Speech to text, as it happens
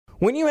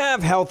When you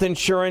have health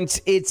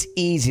insurance, it's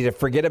easy to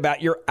forget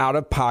about your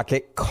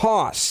out-of-pocket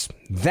costs.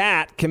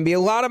 That can be a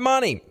lot of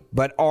money,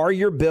 but are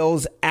your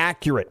bills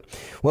accurate?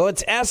 Well,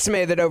 it's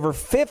estimated that over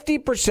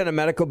 50% of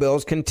medical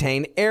bills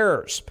contain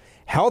errors.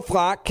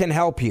 HealthLock can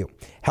help you.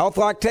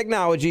 HealthLock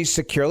technology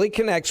securely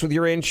connects with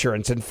your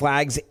insurance and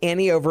flags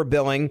any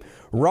overbilling,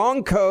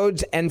 wrong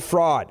codes, and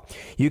fraud.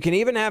 You can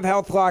even have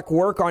HealthLock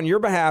work on your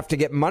behalf to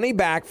get money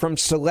back from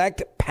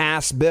select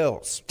past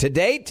bills. To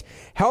date,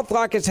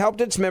 HealthLock has helped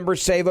its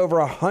members save over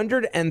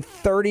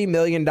 $130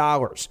 million.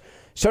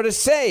 So to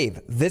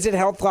save, visit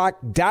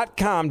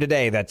healthlock.com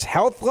today. That's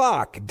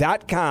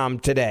healthlock.com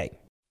today.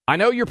 I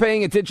know you're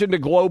paying attention to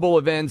global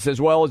events as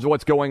well as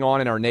what's going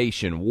on in our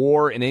nation.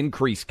 War and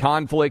increased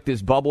conflict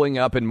is bubbling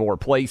up in more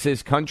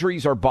places.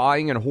 Countries are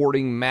buying and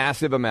hoarding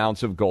massive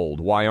amounts of gold.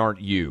 Why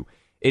aren't you?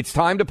 It's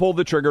time to pull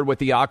the trigger with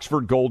the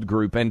Oxford Gold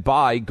Group and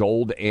buy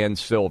gold and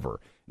silver.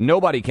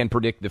 Nobody can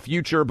predict the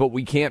future, but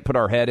we can't put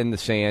our head in the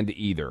sand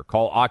either.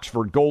 Call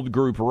Oxford Gold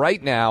Group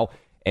right now,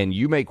 and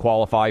you may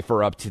qualify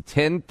for up to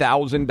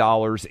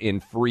 $10,000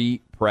 in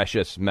free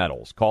precious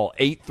metals. Call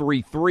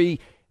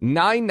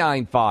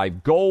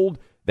 833-995-GOLD.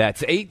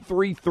 That's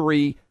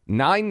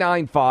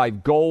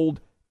 833-995-GOLD,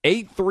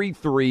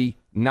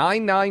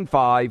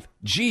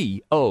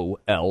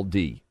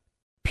 833-995-GOLD.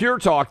 Pure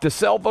Talk, the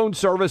cell phone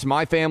service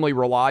my family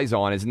relies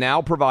on, is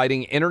now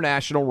providing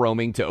international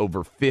roaming to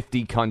over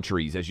 50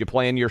 countries. As you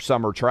plan your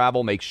summer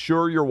travel, make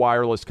sure your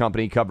wireless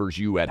company covers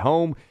you at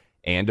home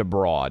and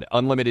abroad.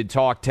 Unlimited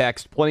talk,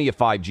 text, plenty of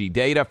 5G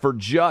data for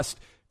just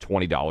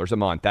 $20 a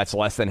month. That's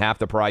less than half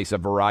the price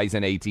of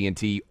Verizon,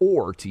 AT&T,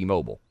 or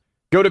T-Mobile.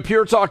 Go to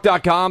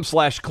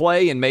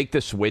puretalk.com/Clay and make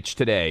the switch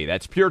today.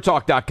 That's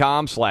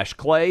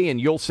puretalk.com/Clay, and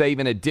you'll save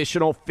an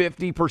additional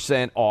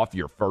 50% off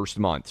your first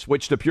month.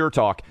 Switch to Pure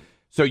Talk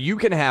so you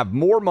can have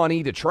more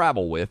money to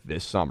travel with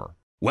this summer.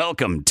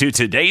 Welcome to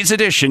today's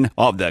edition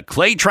of the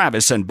Clay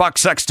Travis and Buck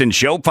Sexton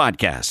Show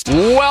podcast.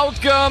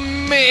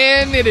 Welcome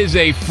in. It is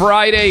a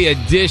Friday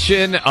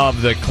edition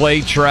of the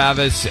Clay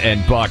Travis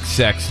and Buck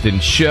Sexton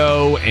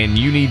Show, and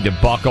you need to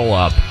buckle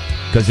up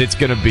because it's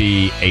going to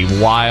be a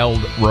wild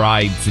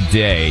ride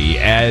today.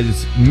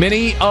 As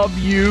many of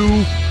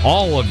you,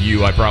 all of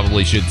you, I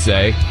probably should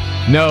say,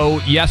 know,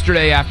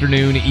 yesterday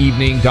afternoon,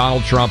 evening,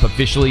 Donald Trump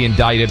officially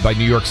indicted by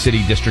New York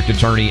City District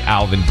Attorney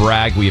Alvin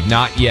Bragg. We have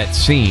not yet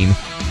seen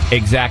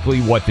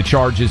exactly what the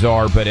charges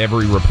are, but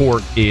every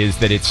report is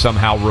that it's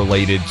somehow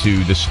related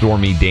to the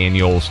Stormy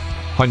Daniels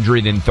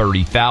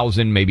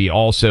 $130,000, maybe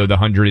also the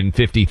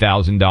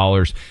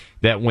 $150,000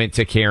 that went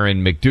to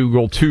Karen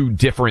McDougal. Two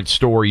different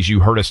stories.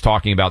 You heard us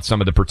talking about some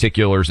of the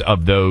particulars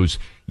of those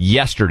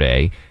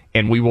yesterday,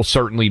 and we will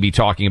certainly be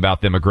talking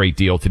about them a great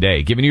deal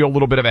today. Giving you a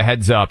little bit of a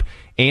heads up,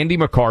 Andy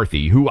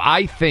McCarthy, who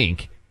I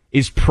think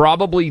is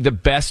probably the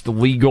best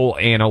legal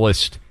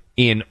analyst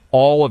in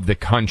all of the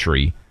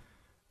country.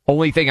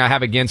 Only thing I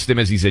have against him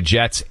is he's a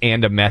Jets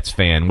and a Mets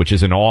fan, which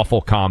is an awful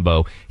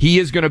combo. He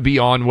is going to be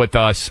on with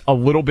us a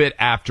little bit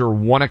after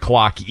 1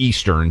 o'clock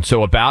Eastern,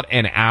 so about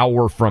an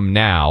hour from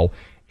now.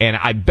 And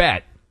I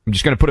bet, I'm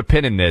just going to put a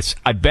pin in this,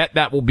 I bet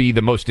that will be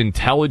the most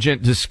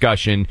intelligent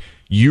discussion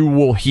you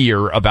will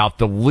hear about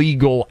the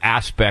legal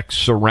aspects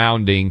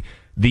surrounding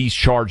these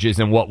charges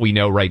and what we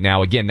know right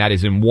now. Again, that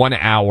is in 1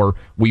 hour.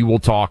 We will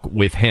talk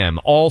with him.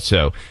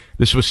 Also,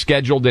 this was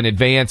scheduled in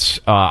advance.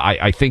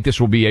 I think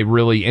this will be a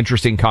really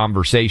interesting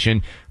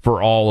conversation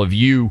for all of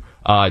you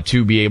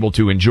to be able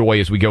to enjoy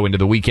as we go into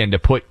the weekend, to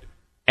put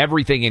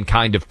everything in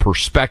kind of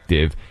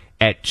perspective.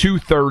 At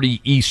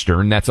 2:30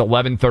 Eastern, that's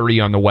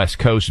 11:30 on the West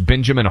Coast,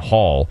 Benjamin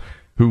Hall,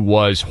 who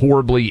was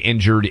horribly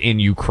injured in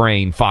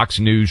Ukraine, Fox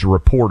News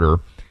reporter,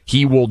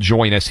 he will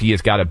join us. He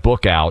has got a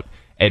book out,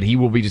 and he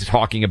will be just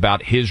talking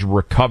about his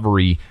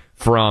recovery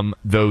from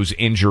those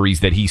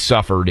injuries that he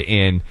suffered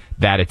in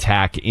that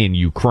attack in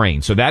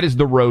Ukraine. So that is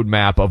the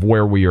roadmap of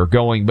where we are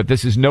going, but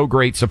this is no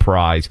great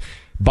surprise.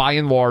 By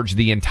and large,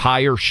 the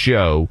entire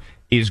show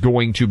is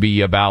going to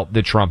be about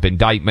the Trump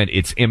indictment,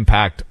 its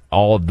impact,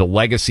 all of the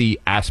legacy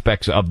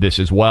aspects of this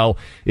as well.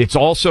 It's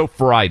also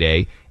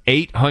Friday,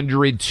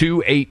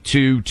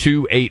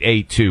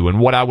 800-282-2882. And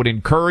what I would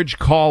encourage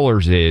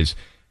callers is,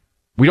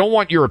 we don't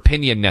want your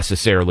opinion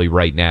necessarily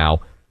right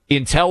now.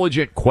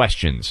 Intelligent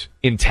questions,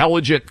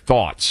 intelligent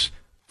thoughts,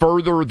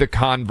 further the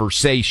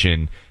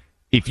conversation.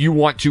 If you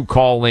want to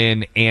call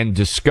in and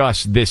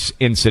discuss this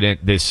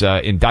incident, this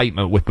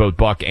indictment with both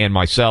Buck and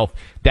myself,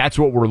 that's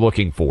what we're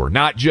looking for.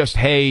 Not just,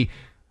 hey,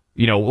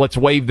 you know, let's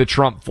wave the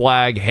Trump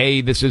flag.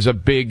 Hey, this is a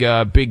big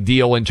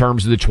deal in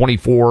terms of the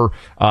 24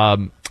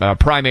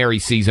 primary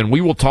season.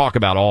 We will talk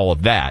about all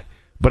of that.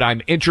 But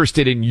I'm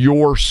interested in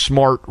your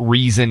smart,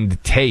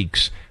 reasoned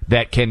takes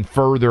that can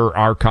further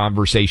our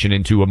conversation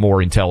into a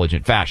more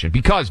intelligent fashion.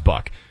 Because,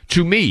 Buck,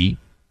 to me,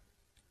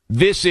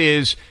 this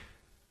is,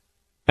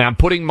 and I'm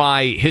putting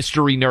my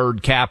history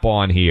nerd cap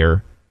on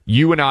here.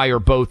 You and I are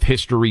both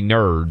history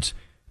nerds.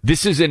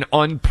 This is an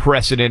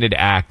unprecedented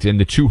act in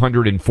the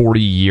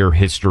 240-year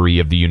history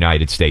of the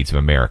United States of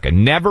America.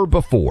 Never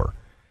before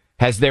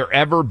has there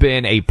ever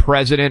been a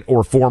president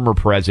or former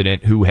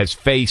president who has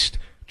faced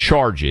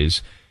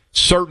charges,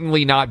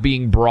 certainly not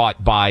being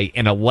brought by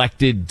an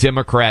elected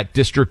Democrat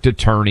district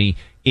attorney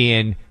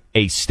in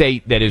a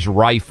state that is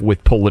rife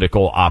with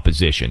political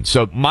opposition.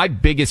 So my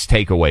biggest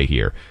takeaway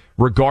here,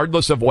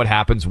 regardless of what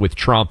happens with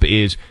Trump,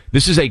 is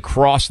this is a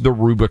cross the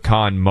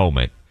Rubicon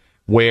moment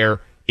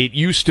where it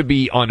used to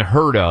be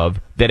unheard of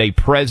that a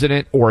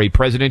president or a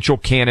presidential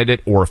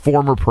candidate or a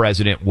former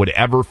president would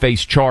ever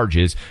face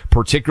charges,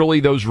 particularly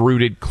those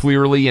rooted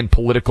clearly in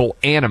political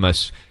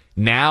animus.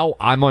 Now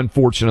I'm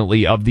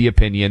unfortunately of the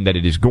opinion that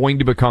it is going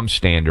to become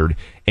standard,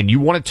 and you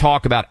want to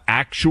talk about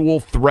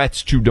actual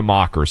threats to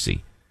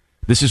democracy.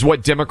 This is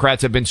what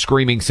Democrats have been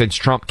screaming since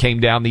Trump came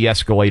down the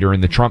escalator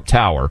in the Trump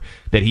Tower,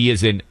 that he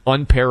is an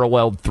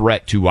unparalleled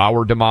threat to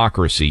our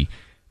democracy.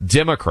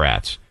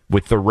 Democrats,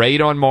 with the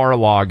raid on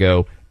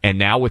Mar-a-Lago and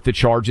now with the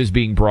charges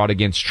being brought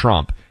against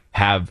Trump,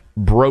 have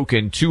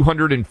broken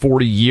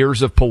 240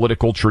 years of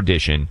political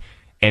tradition,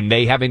 and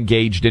they have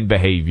engaged in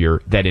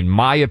behavior that, in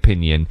my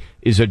opinion,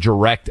 is a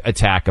direct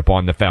attack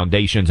upon the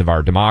foundations of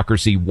our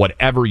democracy,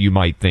 whatever you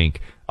might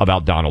think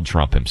about Donald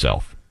Trump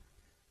himself.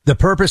 The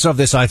purpose of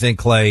this, I think,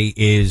 Clay,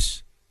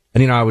 is,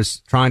 and I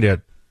was trying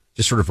to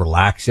just sort of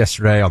relax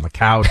yesterday on the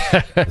couch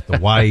with the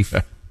wife.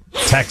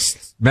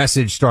 Text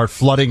message start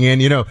flooding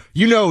in.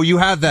 You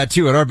have that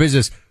too in our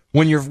business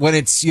when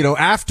it's,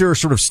 after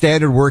sort of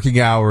standard working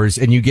hours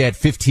and you get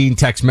 15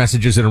 text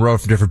messages in a row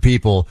from different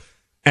people.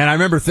 And I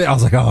remember I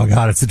was like, oh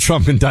God, it's a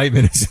Trump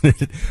indictment,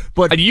 isn't it?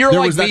 But and you're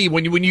like me,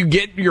 when you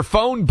get your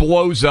phone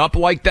blows up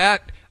like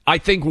that, I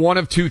think one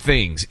of two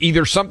things.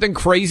 Either something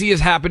crazy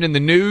has happened in the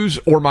news,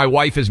 or my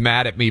wife is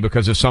mad at me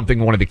because of something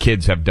one of the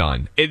kids have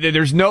done.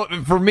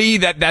 For me,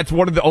 that's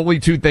one of the only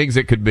two things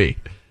it could be.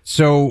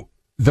 So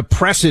the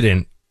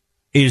precedent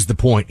is the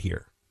point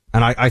here.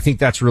 And I think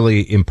that's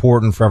really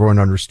important for everyone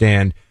to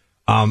understand.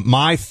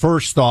 My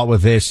first thought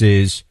with this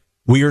is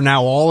we are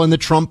now all in the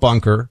Trump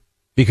bunker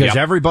because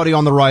everybody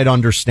on the right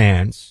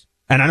understands.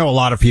 And I know a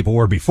lot of people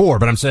were before,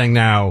 but I'm saying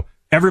now,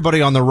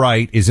 everybody on the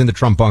right is in the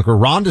Trump bunker.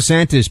 Ron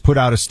DeSantis put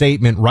out a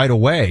statement right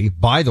away,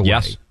 by the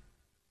way,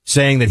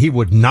 saying that he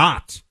would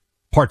not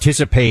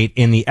participate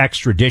in the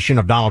extradition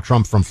of Donald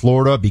Trump from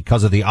Florida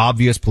because of the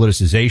obvious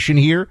politicization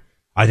here.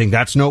 I think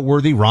that's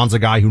noteworthy. Ron's a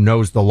guy who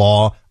knows the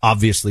law,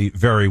 obviously,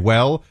 very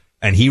well,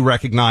 and he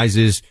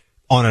recognizes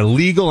on a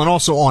legal and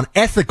also on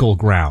ethical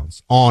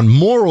grounds, on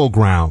moral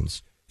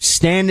grounds,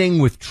 standing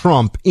with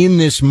Trump in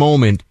this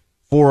moment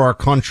for our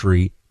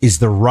country is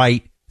the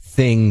right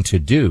thing to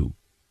do.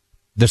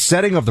 The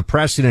setting of the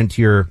precedent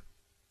here,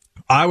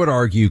 I would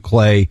argue,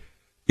 Clay,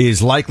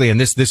 is likely, and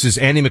this is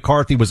Andy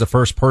McCarthy was the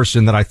first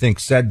person that I think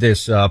said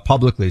this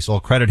publicly, so I'll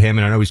credit him,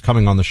 and I know he's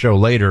coming on the show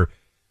later,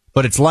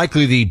 but it's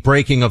likely the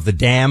breaking of the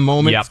dam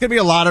moment. It's going to be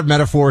a lot of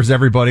metaphors,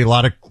 everybody, a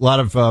lot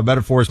of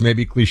metaphors,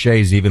 maybe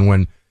cliches even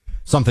when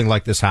something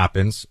like this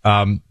happens.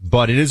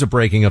 But it is a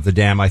breaking of the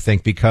dam, I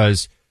think,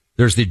 because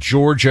there's the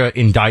Georgia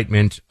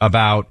indictment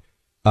about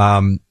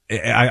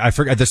I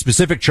forget the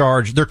specific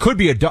charge. There could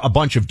be a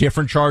bunch of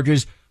different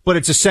charges, but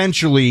it's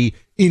essentially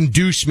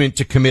inducement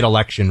to commit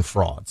election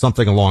fraud,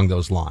 something along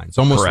those lines.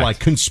 Almost like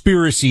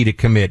conspiracy to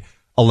commit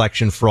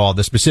election fraud.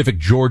 The specific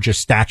Georgia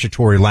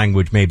statutory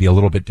language may be a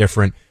little bit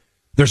different.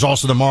 There's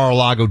also the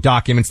Mar-a-Lago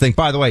documents thing.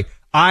 By the way,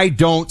 I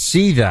don't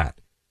see that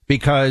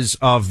because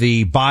of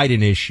the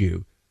Biden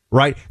issue,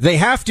 right?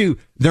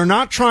 They're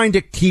not trying to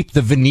keep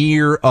the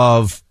veneer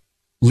of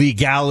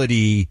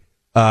legality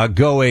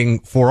going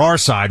for our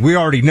side. We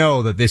already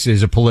know that this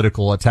is a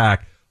political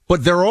attack,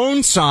 but their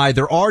own side,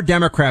 there are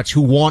Democrats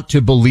who want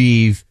to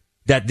believe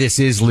that this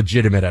is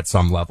legitimate at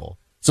some level.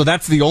 So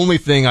that's the only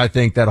thing I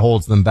think that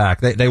holds them back.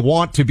 They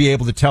want to be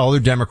able to tell other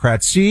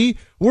Democrats, see,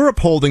 we're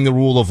upholding the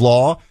rule of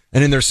law,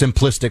 and in their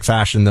simplistic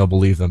fashion, they'll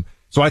believe them.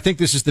 So I think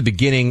this is the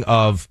beginning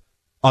of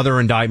other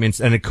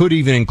indictments, and it could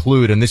even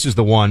include, and this is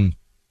the one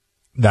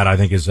that I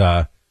think is,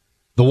 the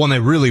one they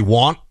really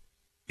want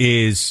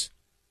is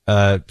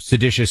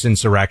seditious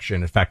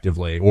insurrection,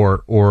 effectively,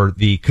 or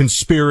the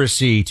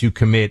conspiracy to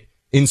commit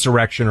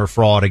insurrection or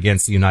fraud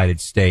against the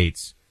United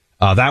States.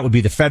 That would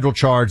be the federal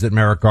charge that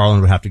Merrick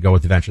Garland would have to go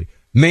with eventually.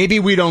 Maybe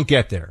we don't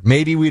get there.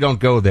 Maybe we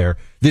don't go there.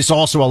 This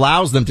also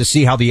allows them to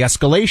see how the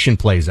escalation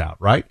plays out,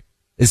 right?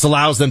 This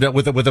allows them to,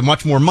 with a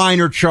much more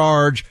minor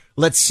charge.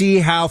 Let's see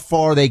how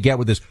far they get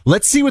with this.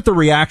 Let's see what the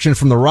reaction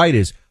from the right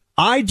is.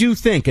 I do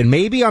think, and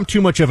maybe I'm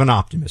too much of an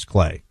optimist,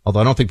 Clay,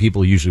 although I don't think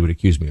people usually would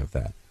accuse me of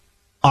that.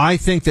 I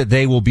think that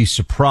they will be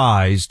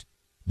surprised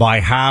by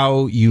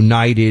how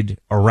united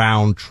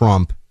around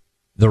Trump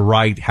the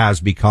right has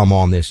become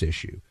on this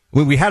issue.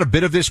 We had a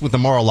bit of this with the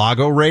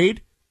Mar-a-Lago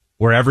raid,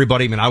 where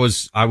everybody, I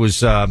was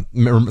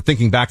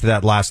thinking back to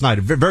that last night,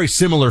 a very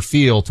similar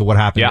feel to what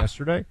happened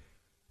yesterday.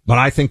 But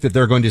I think that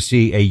they're going to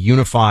see a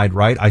unified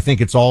right. I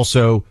think it's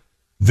also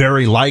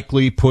very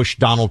likely push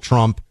Donald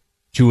Trump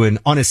to an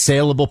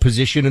unassailable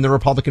position in the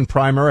Republican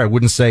primary. I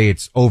wouldn't say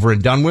it's over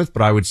and done with,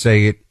 but I would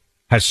say it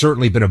has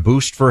certainly been a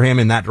boost for him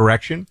in that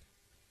direction.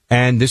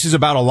 And this is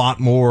about a lot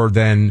more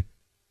than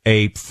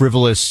a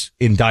frivolous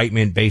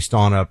indictment based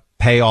on a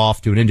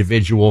payoff to an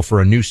individual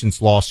for a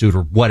nuisance lawsuit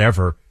or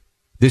whatever.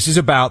 This is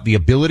about the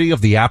ability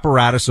of the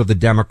apparatus of the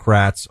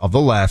Democrats, of the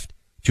left,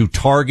 to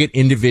target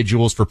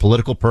individuals for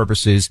political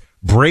purposes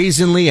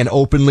brazenly and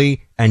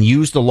openly and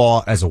use the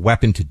law as a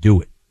weapon to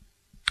do it.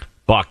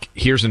 Buck,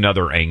 here's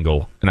another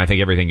angle, and I think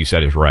everything you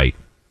said is right.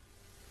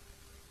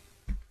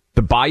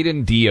 The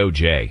Biden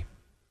DOJ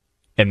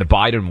and the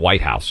Biden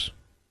White House,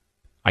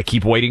 I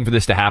keep waiting for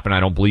this to happen. I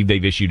don't believe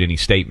they've issued any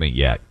statement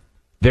yet.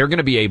 They're going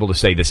to be able to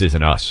say this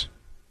isn't us.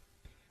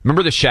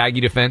 Remember the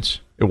Shaggy defense?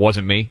 It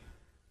wasn't me.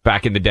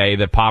 Back in the day,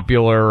 the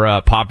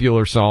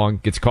popular song,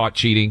 Gets Caught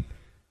Cheating,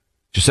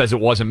 just says it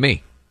wasn't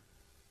me.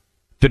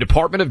 The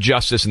Department of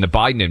Justice and the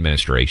Biden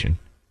administration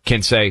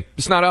can say,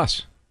 it's not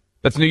us.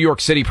 That's New York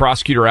City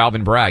prosecutor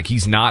Alvin Bragg.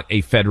 He's not a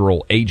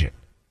federal agent.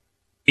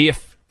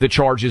 If the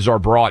charges are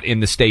brought in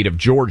the state of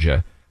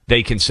Georgia,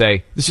 they can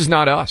say, this is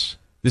not us.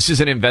 This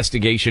is an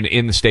investigation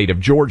in the state of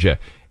Georgia.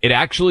 It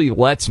actually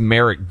lets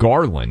Merrick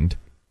Garland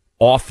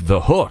off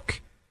the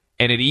hook.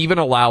 And it even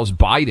allows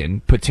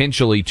Biden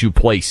potentially to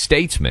play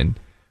statesman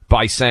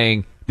by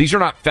saying, these are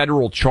not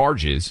federal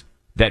charges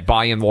that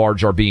by and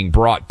large are being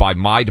brought by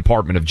my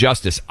Department of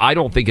Justice. I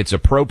don't think it's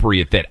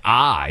appropriate that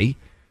I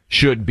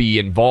should be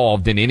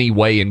involved in any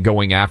way in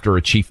going after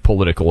a chief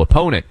political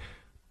opponent.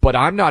 But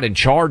I'm not in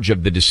charge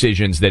of the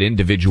decisions that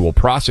individual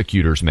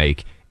prosecutors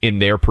make in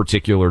their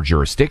particular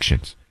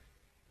jurisdictions.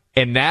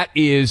 And that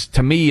is,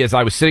 to me, as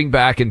I was sitting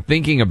back and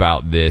thinking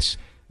about this,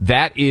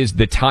 that is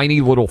the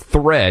tiny little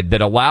thread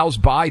that allows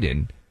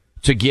Biden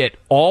to get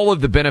all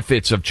of the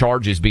benefits of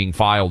charges being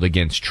filed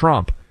against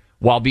Trump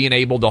while being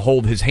able to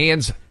hold his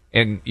hands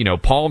and,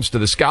 palms to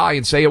the sky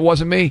and say, it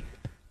wasn't me.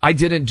 I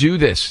didn't do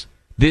this.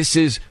 This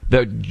is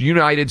the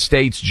United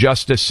States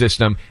justice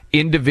system,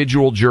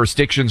 individual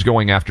jurisdictions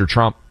going after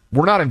Trump.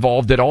 We're not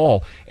involved at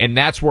all. And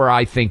that's where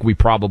I think we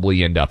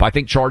probably end up. I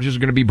think charges are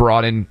going to be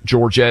brought in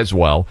Georgia as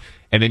well.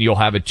 And then you'll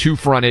have a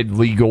two-fronted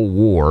legal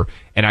war.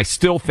 And I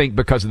still think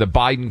because of the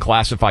Biden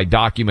classified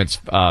documents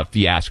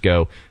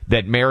fiasco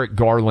that Merrick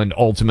Garland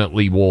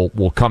ultimately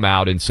will come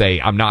out and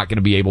say, I'm not going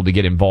to be able to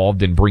get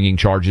involved in bringing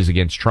charges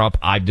against Trump.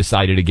 I've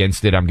decided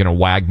against it. I'm going to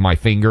wag my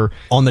finger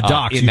on the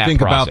docs.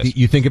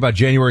 You think about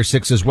January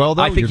 6th as well,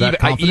 though?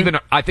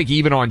 I think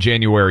even on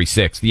January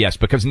 6th, yes,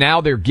 because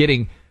now they're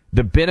getting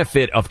the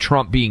benefit of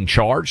Trump being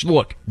charged.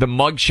 Look, the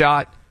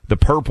mugshot, the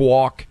perp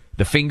walk,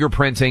 the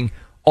fingerprinting,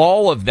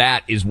 all of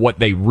that is what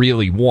they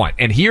really want.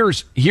 And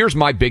here's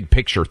my big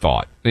picture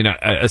thought,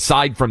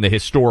 aside from the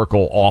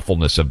historical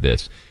awfulness of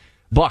this.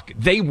 Buck,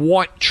 they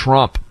want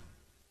Trump.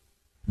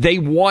 They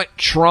want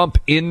Trump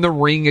in the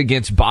ring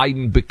against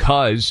Biden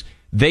because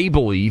they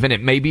believe, and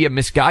it may be a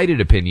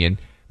misguided opinion,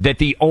 that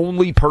the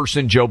only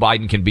person Joe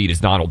Biden can beat is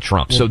Donald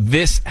Trump. So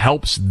this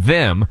helps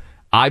them,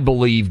 I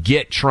believe,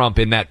 get Trump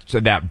in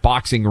that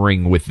boxing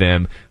ring with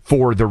them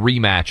for the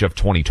rematch of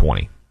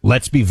 2020.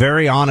 Let's be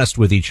very honest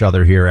with each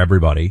other here,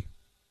 everybody,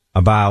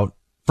 about,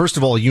 first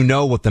of all,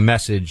 what the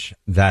message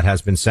that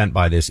has been sent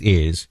by this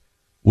is,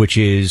 which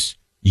is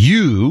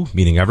you,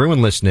 meaning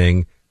everyone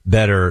listening,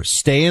 better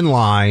stay in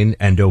line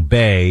and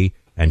obey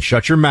and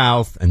shut your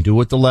mouth and do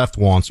what the left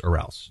wants or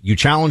else. You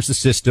challenge the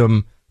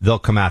system, they'll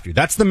come after you.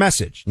 That's the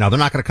message. Now, they're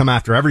not going to come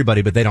after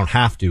everybody, but they don't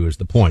have to is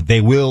the point.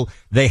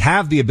 They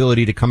have the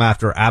ability to come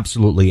after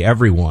absolutely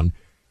everyone.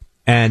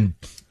 And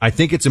I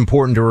think it's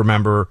important to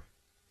remember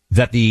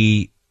that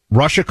the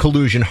Russia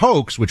collusion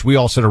hoax, which we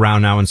all sit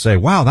around now and say,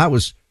 wow, that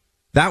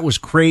was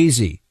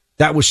crazy.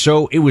 It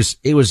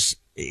was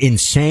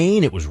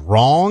insane. It was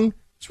wrong.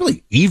 It's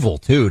really evil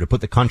too, to put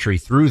the country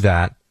through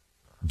that.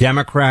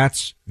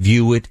 Democrats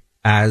view it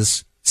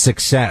as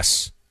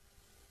success.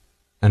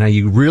 And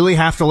you really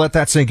have to let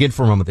that sink in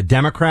for a moment. The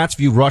Democrats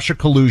view Russia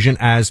collusion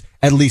as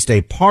at least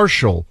a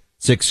partial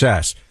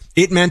success.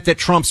 It meant that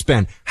Trump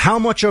spent how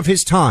much of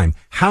his time,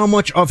 how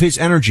much of his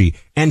energy,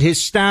 and his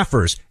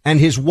staffers, and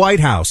his White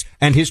House,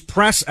 and his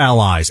press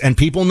allies, and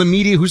people in the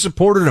media who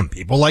supported him,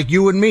 people like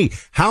you and me.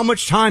 How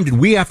much time did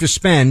we have to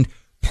spend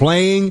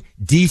playing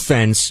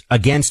defense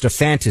against a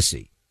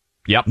fantasy?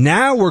 Yep.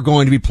 Now we're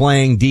going to be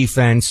playing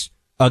defense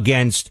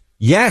against,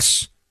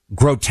 yes,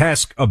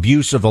 grotesque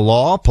abuse of the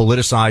law,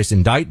 politicized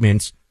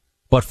indictments,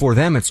 but for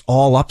them it's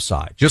all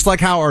upside. Just like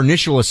how our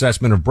initial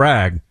assessment of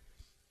Bragg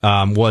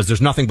was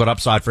there's nothing but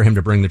upside for him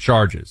to bring the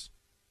charges.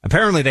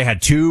 Apparently they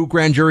had 2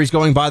 grand juries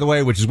going, by the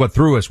way, which is what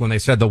threw us when they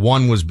said the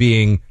one was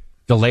being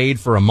delayed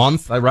for a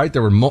month, right?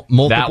 There were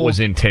multiple. That was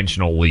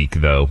intentional leak,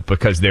 though,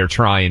 because they're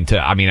trying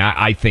to,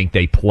 I think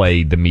they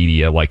played the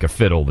media like a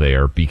fiddle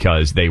there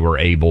because they were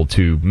able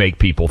to make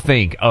people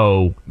think,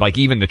 like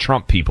even the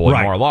Trump people in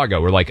Mar-a-Lago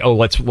were like,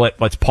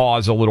 let's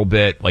pause a little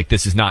bit. Like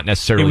this is not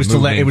necessarily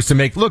moving. It was to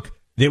make, look,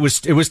 it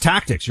was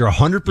tactics. You're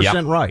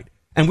 100% right.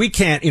 And we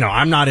can't,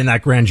 I'm not in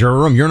that grand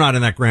jury room. You're not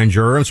in that grand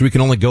jury room. So we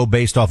can only go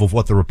based off of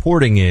what the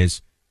reporting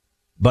is.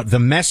 But the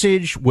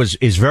message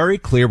is very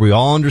clear. We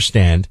all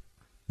understand.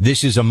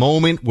 This is a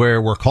moment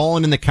where we're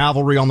calling in the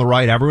cavalry on the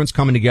right. Everyone's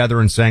coming together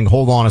and saying,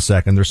 hold on a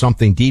second. There's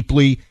something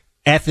deeply,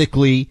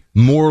 ethically,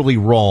 morally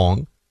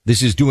wrong.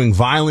 This is doing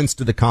violence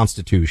to the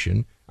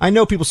Constitution. I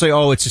know people say,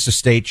 oh, it's just a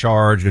state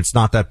charge. It's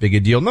not that big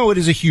a deal. No, it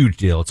is a huge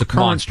deal. It's a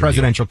current Monster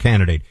presidential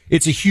candidate.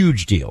 It's a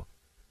huge deal.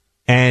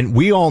 And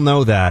we all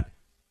know that,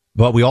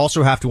 but we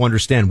also have to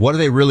understand, what do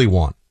they really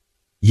want?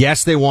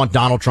 Yes, they want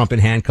Donald Trump in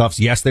handcuffs.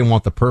 Yes, they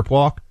want the perp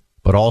walk,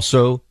 but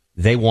also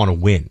they want to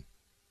win.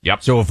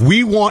 Yep. So if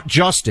we want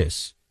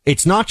justice,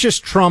 it's not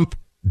just Trump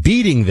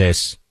beating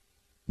this,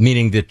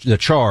 meaning the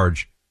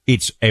charge.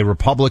 It's a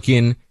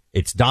Republican.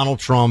 It's Donald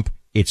Trump.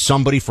 It's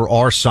somebody for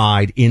our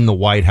side in the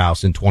White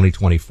House in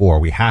 2024.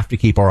 We have to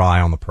keep our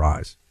eye on the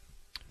prize.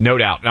 No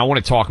doubt. And I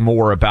want to talk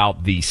more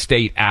about the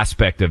state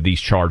aspect of these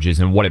charges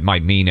and what it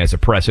might mean as a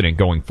precedent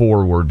going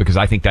forward, because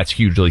I think that's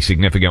hugely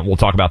significant. We'll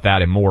talk about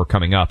that and more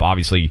coming up.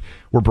 Obviously,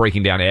 we're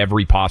breaking down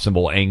every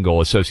possible angle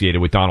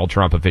associated with Donald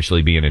Trump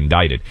officially being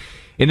indicted.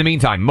 In the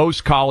meantime,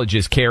 most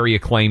colleges carry a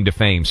claim to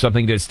fame,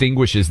 something that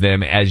distinguishes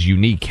them as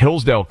unique.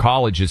 Hillsdale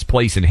College's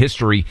place in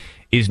history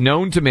is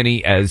known to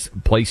many as a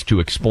place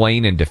to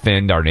explain and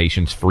defend our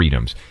nation's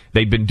freedoms.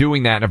 They've been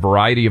doing that in a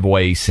variety of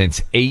ways since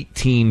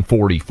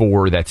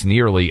 1844. That's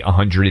nearly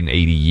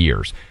 180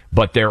 years.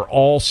 But they're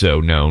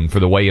also known for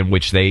the way in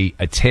which they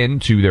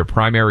attend to their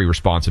primary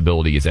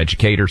responsibility as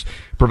educators,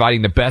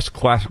 providing the best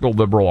classical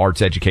liberal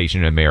arts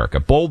education in America.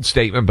 Bold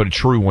statement, but a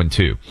true one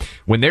too.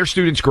 When their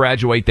students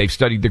graduate, they've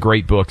studied the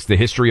great books, the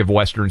history of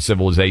Western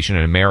civilization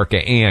in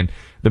America, and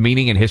the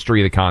meaning and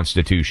history of the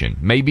Constitution.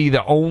 Maybe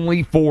the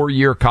only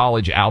 4-year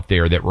college out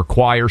there that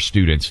requires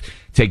students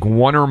take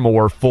one or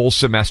more full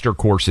semester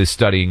courses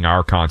studying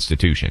our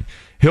Constitution.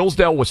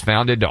 Hillsdale was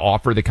founded to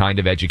offer the kind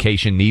of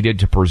education needed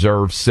to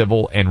preserve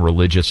civil and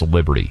religious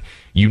liberty.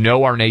 You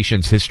know our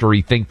nation's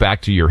history. Think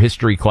back to your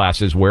history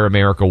classes where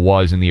America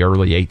was in the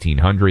early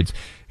 1800s.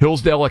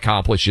 Hillsdale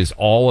accomplishes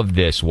all of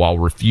this while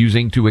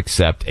refusing to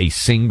accept a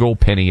single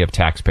penny of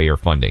taxpayer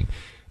funding.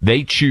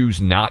 They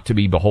choose not to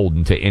be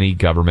beholden to any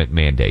government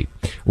mandate.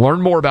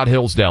 Learn more about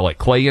Hillsdale at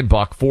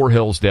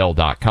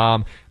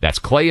clayandbuck4hillsdale.com. That's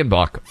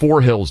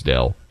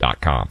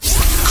clayandbuck4hillsdale.com.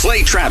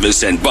 Clay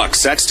Travis and Buck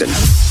Sexton,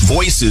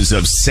 voices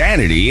of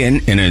sanity in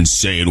an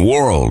insane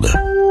world.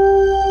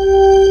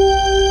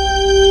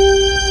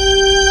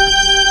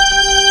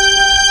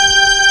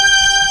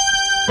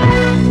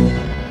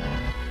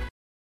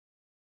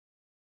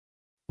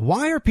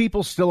 Why are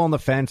people still on the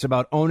fence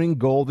about owning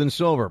gold and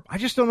silver? I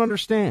just don't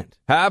understand.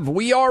 Have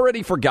we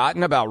already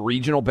forgotten about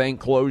regional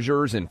bank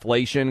closures,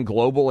 inflation,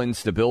 global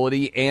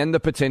instability, and the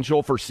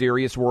potential for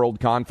serious world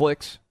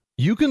conflicts?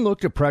 You can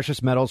look to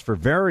precious metals for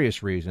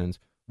various reasons.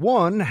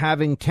 1,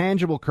 having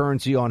tangible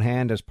currency on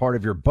hand as part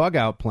of your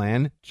bug-out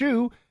plan.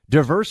 2,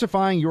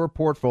 diversifying your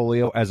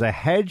portfolio as a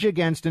hedge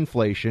against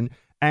inflation.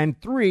 And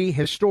 3,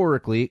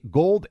 historically,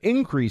 gold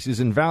increases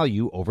in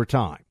value over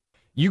time.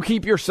 You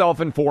keep yourself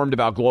informed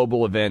about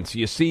global events.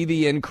 You see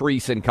the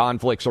increase in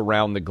conflicts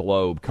around the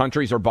globe.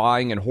 Countries are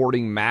buying and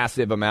hoarding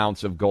massive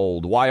amounts of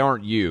gold. Why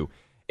aren't you?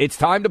 It's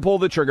time to pull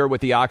the trigger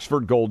with the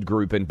Oxford Gold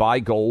Group and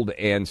buy gold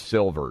and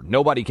silver.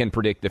 Nobody can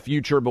predict the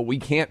future, but we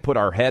can't put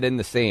our head in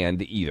the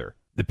sand either.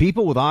 The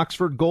people with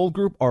Oxford Gold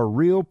Group are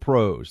real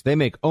pros. They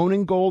make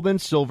owning gold and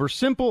silver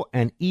simple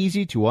and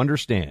easy to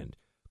understand.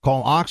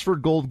 Call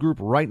Oxford Gold Group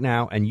right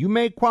now, and you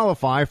may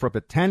qualify for up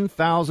to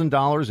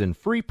 $10,000 in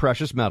free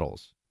precious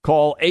metals.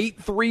 Call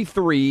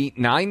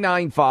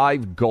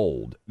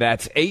 833-995-GOLD.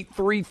 That's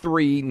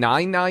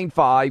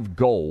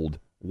 833-995-GOLD.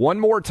 One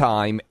more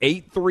time,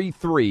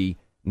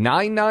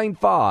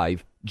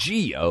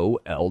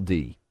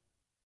 833-995-GOLD.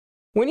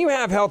 When you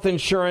have health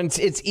insurance,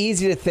 it's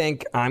easy to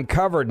think, I'm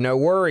covered, no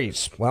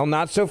worries. Well,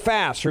 not so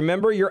fast.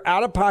 Remember, your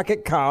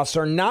out-of-pocket costs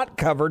are not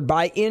covered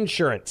by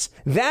insurance.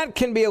 That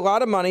can be a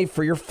lot of money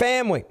for your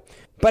family.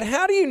 But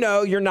how do you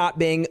know you're not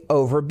being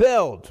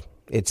overbilled?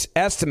 It's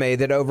estimated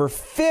that over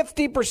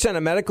 50%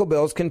 of medical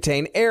bills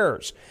contain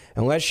errors.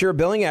 Unless you're a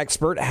billing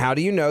expert, how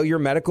do you know your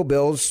medical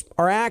bills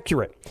are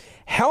accurate?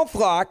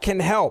 HealthLock can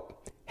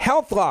help.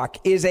 HealthLock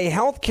is a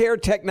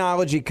healthcare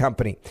technology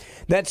company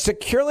that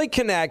securely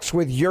connects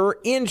with your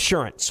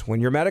insurance.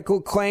 When your medical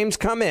claims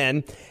come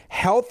in,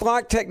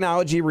 HealthLock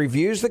technology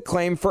reviews the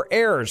claim for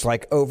errors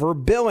like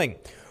overbilling,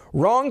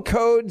 wrong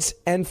codes,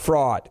 and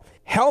fraud.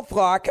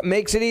 HealthLock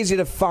makes it easy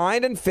to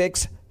find and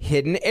fix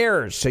hidden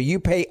errors, so you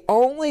pay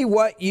only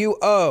what you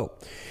owe.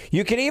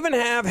 You can even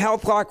have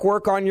HealthLock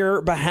work on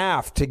your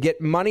behalf to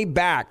get money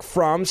back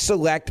from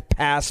select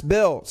past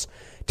bills.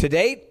 To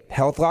date,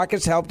 HealthLock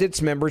has helped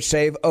its members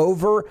save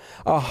over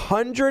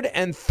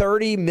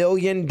 $130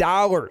 million.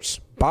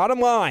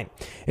 Bottom line,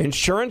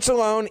 insurance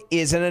alone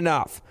isn't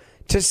enough.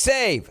 To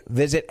save,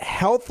 visit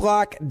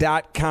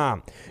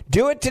healthlock.com.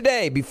 Do it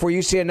today before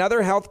you see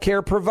another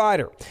healthcare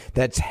provider.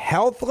 That's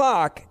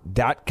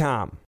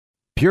healthlock.com.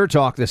 Pure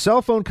Talk, the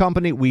cell phone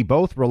company we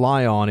both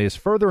rely on, is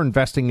further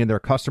investing in their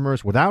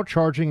customers without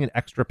charging an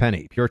extra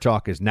penny. Pure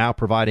Talk is now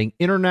providing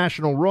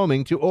international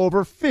roaming to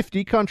over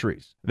 50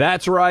 countries.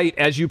 That's right.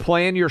 As you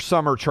plan your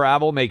summer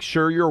travel, make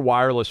sure your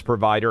wireless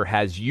provider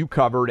has you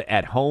covered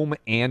at home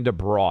and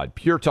abroad.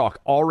 Pure Talk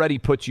already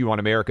puts you on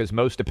America's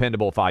most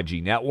dependable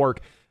 5G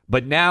network,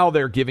 but now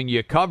they're giving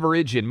you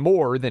coverage in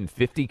more than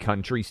 50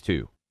 countries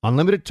too.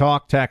 Unlimited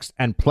talk, text,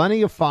 and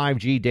plenty of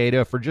 5G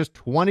data for just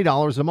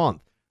 $20 a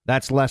month.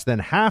 That's less than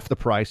half the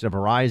price of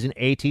Verizon,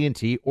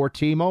 AT&T, or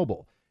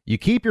T-Mobile. You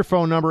keep your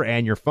phone number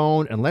and your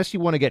phone unless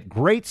you want to get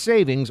great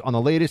savings on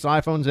the latest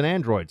iPhones and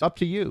Androids. Up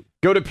to you.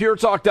 Go to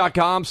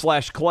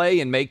puretalk.com/Clay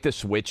and make the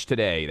switch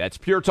today. That's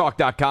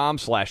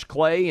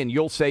puretalk.com/Clay, and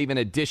you'll save an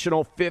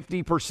additional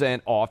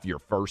 50% off your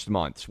first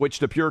month. Switch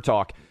to Pure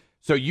Talk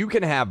so you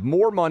can have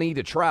more money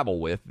to travel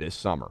with this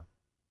summer.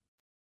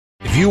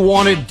 If you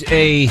wanted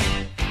a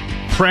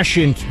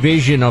prescient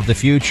vision of the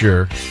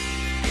future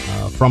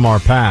from our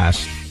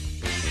past,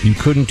 you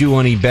couldn't do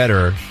any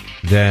better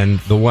than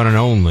the one and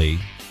only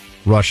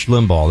Rush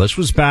Limbaugh. This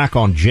was back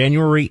on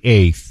January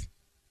 8th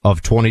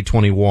of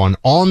 2021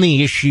 on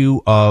the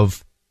issue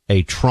of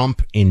a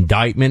Trump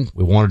indictment.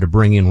 We wanted to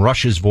bring in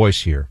Rush's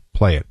voice here.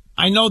 Play it.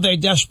 I know they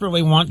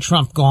desperately want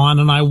Trump gone,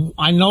 and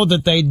I know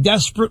that they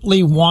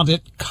desperately want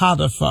it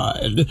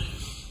codified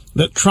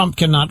that Trump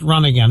cannot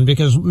run again,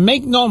 because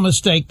make no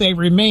mistake, they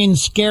remain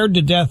scared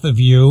to death of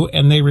you,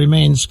 and they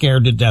remain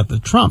scared to death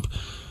of Trump.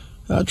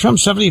 Trump,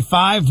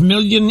 75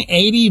 million,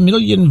 80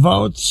 million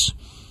votes.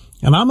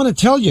 And I'm going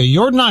to tell you,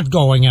 you're not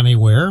going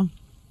anywhere.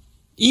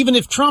 Even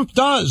if Trump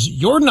does,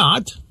 you're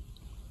not.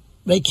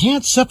 They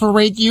can't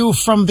separate you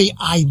from the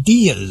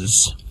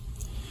ideas.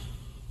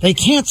 They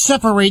can't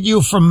separate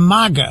you from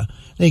MAGA.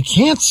 They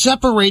can't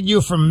separate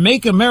you from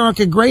Make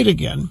America Great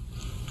Again,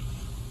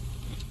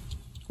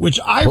 which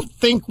I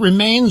think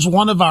remains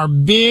one of our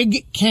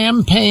big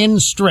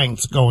campaign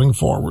strengths going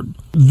forward.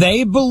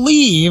 They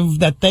believe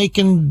that they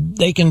can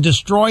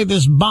destroy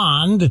this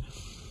bond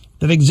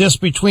that exists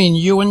between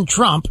you and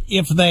Trump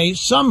if they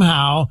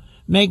somehow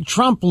make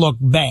Trump look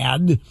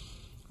bad,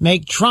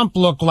 make Trump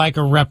look like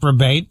a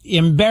reprobate,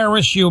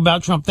 embarrass you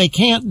about Trump. They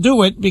can't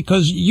do it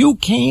because you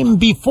came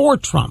before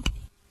Trump.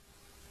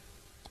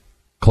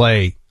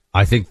 Clay,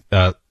 I think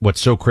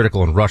what's so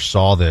critical, and Rush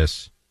saw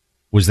this,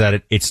 was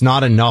that it's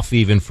not enough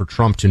even for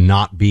Trump to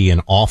not be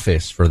in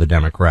office for the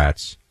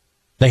Democrats.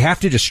 They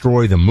have to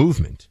destroy the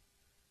movement.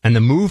 And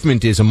the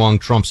movement is among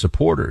Trump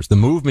supporters. The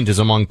movement is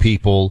among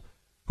people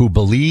who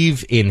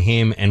believe in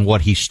him and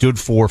what he stood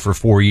for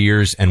 4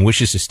 years and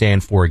wishes to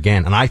stand for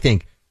again. And I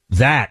think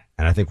that,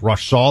 and I think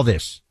Rush saw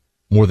this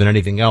more than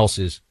anything else,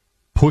 is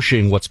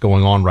pushing what's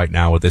going on right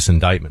now with this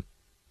indictment.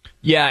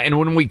 Yeah, and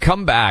when we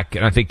come back,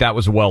 and I think that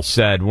was well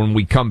said, when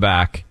we come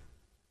back,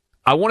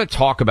 I want to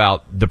talk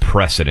about the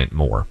precedent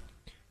more,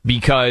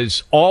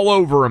 because all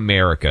over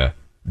America,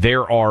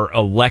 there are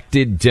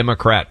elected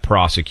Democrat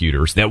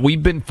prosecutors that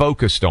we've been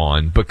focused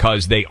on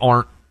because they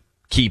aren't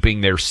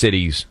keeping their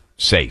cities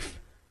safe.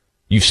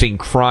 You've seen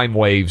crime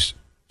waves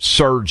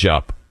surge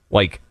up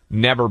like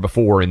never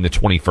before in the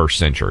 21st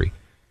century.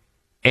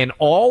 And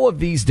all of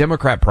these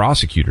Democrat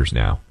prosecutors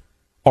now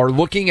are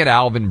looking at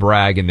Alvin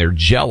Bragg, and they're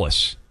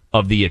jealous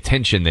of the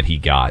attention that he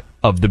got,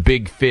 of the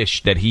big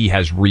fish that he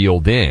has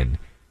reeled in.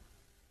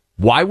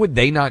 Why would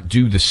they not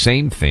do the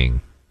same thing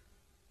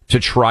to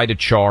try to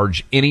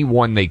charge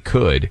anyone they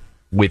could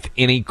with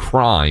any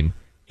crime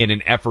in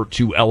an effort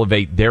to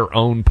elevate their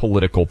own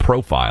political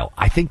profile?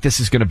 I think this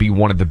is going to be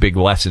one of the big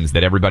lessons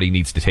that everybody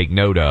needs to take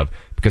note of,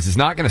 because it's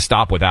not going to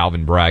stop with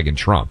Alvin Bragg and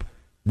Trump.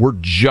 We're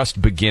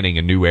just beginning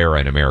a new era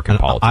in American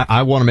politics.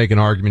 I want to make an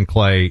argument,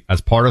 Clay, as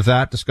part of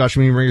that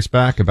discussion when you bring us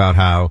back, about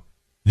how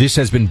this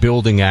has been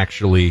building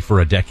actually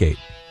for a decade,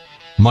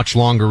 much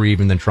longer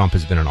even than Trump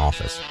has been in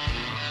office.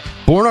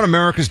 Born on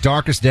America's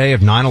darkest day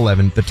of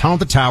 9/11, the Tunnel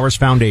to Towers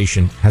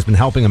Foundation has been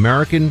helping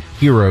American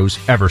heroes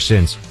ever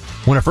since.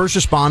 When a first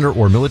responder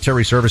or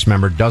military service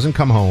member doesn't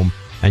come home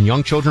and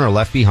young children are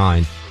left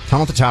behind,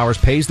 Tunnel to Towers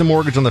pays the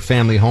mortgage on the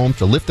family home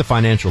to lift the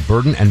financial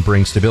burden and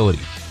bring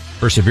stability.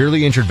 For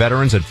severely injured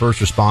veterans and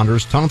first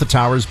responders, Tunnel to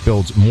Towers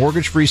builds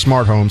mortgage-free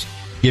smart homes,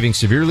 giving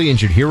severely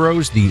injured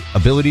heroes the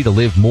ability to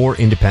live more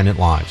independent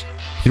lives.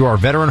 Through our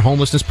veteran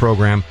homelessness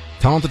program,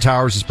 Tunnel to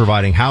Towers is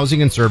providing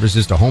housing and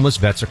services to homeless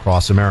vets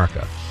across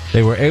America.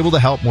 They were able to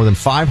help more than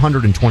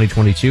 500 in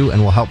 2022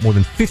 and will help more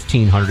than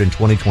 1,500 in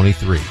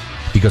 2023.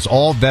 Because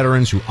all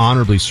veterans who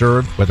honorably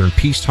served, whether in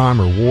peacetime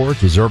or war,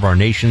 deserve our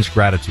nation's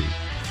gratitude.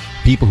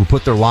 People who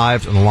put their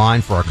lives on the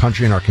line for our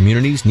country and our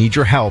communities need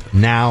your help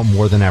now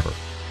more than ever.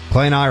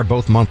 Clay and I are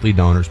both monthly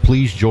donors.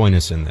 Please join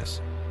us in this.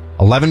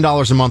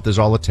 $11 a month is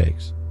all it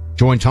takes.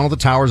 Join Tunnel to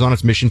Towers on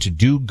its mission to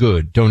do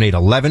good. Donate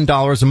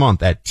 $11 a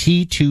month at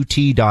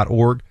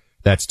T2T.org.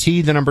 That's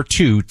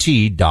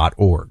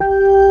T2T.org.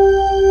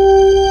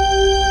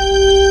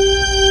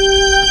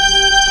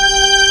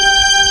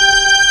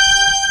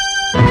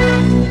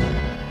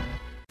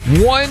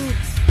 One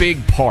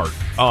big part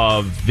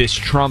of this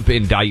Trump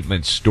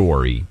indictment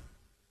story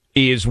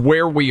is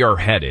where we are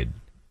headed.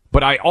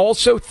 But I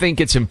also think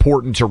it's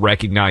important to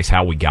recognize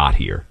how we got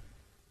here.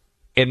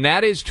 And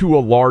that is, to a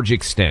large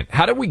extent,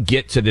 how did we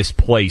get to this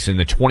place in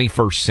the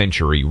 21st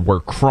century where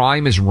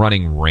crime is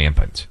running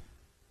rampant,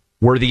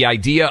 where the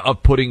idea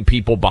of putting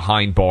people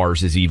behind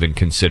bars is even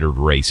considered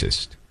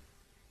racist?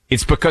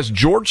 It's because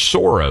George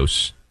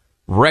Soros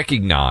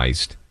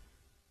recognized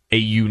a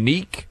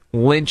unique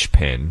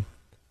linchpin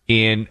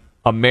in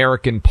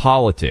American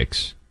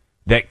politics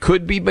that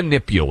could be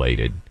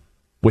manipulated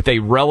with a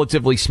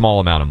relatively small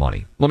amount of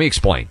money. Let me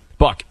explain.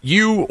 Buck,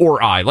 you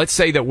or I, let's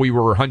say that we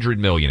were 100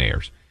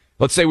 millionaires.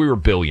 Let's say we were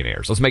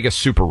billionaires. Let's make us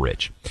super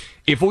rich.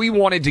 If we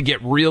wanted to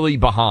get really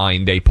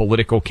behind a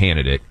political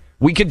candidate,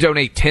 we could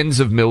donate tens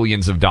of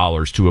millions of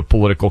dollars to a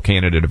political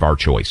candidate of our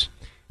choice.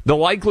 The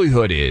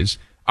likelihood is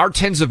our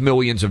tens of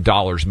millions of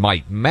dollars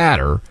might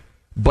matter,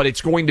 but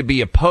it's going to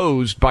be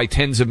opposed by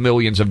tens of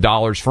millions of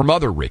dollars from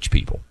other rich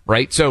people,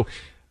 right? So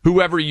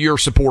whoever you're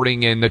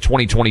supporting in the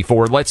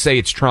 2024, let's say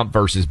it's Trump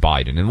versus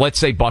Biden, and let's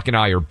say Buck and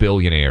I are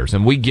billionaires,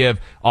 and we give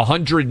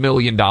 $100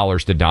 million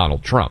to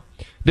Donald Trump.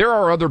 There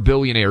are other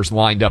billionaires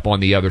lined up on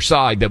the other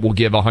side that will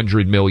give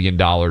 $100 million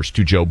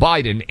to Joe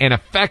Biden, and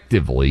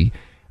effectively,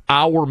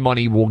 our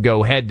money will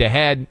go head to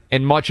head,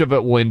 and much of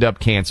it will end up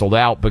canceled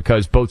out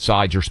because both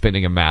sides are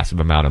spending a massive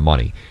amount of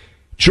money.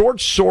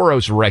 George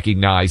Soros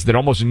recognized that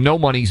almost no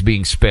money's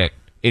being spent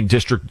in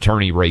district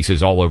attorney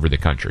races all over the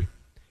country.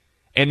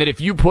 And that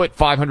if you put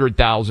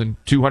 $500,000,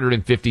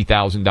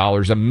 $250,000,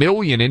 $1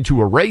 million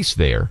into a race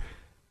there,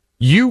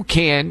 you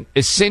can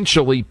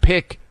essentially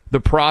pick the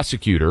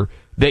prosecutor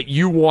that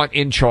you want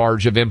in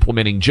charge of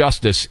implementing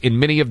justice in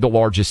many of the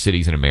largest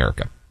cities in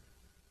America.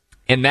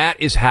 And that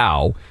is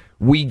how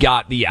we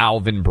got the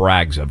Alvin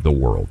Braggs of the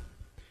world.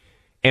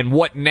 And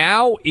what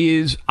now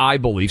is, I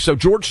believe, so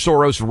George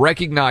Soros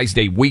recognized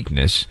a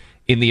weakness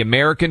in the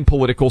American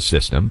political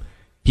system.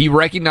 He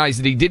recognized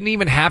that he didn't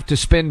even have to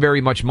spend very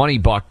much money,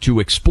 Buck,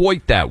 to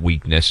exploit that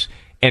weakness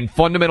and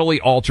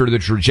fundamentally alter the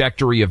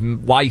trajectory of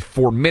life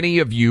for many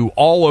of you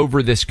all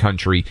over this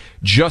country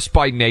just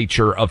by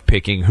nature of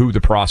picking who the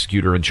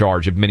prosecutor in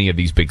charge of many of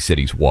these big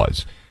cities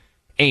was.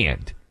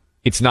 And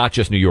it's not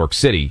just New York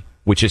City,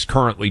 which is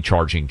currently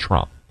charging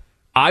Trump.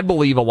 I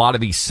believe a lot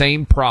of these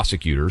same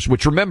prosecutors,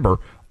 which remember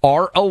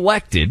are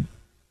elected,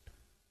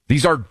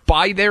 these are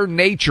by their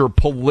nature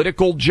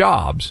political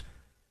jobs.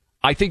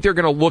 I think they're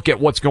going to look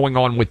at what's going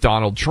on with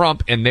Donald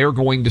Trump and they're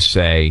going to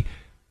say,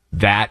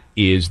 that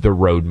is the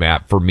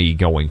roadmap for me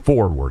going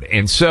forward.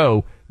 And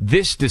so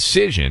this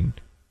decision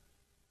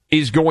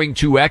is going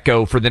to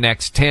echo for the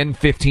next 10,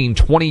 15,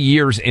 20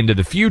 years into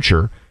the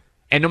future.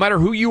 And no matter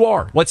who you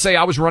are, let's say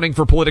I was running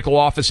for political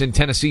office in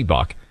Tennessee,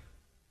 Buck.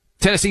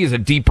 Tennessee is a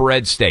deep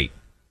red state.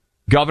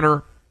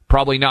 Governor,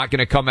 probably not going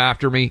to come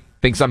after me,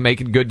 thinks I'm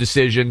making good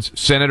decisions.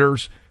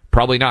 Senators,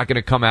 probably not going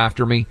to come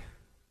after me.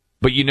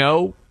 But you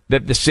know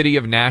that the city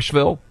of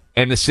Nashville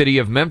and the city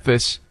of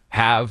Memphis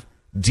have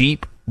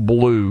deep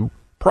blue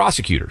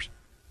prosecutors.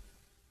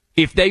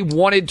 If they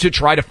wanted to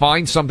try to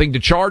find something to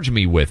charge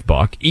me with,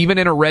 Buck, even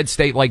in a red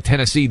state like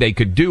Tennessee, they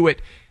could do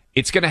it.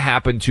 It's going to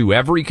happen to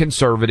every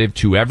conservative,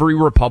 to every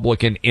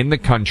Republican in the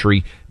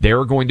country. There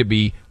are going to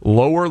be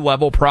lower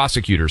level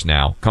prosecutors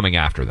now coming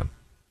after them.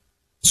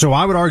 So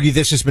I would argue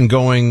this has been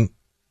going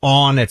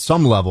on at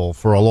some level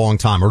for a long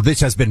time, or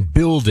this has been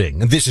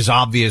building. And this is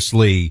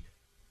obviously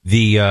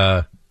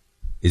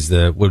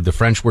would the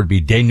French word be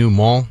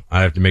denouement?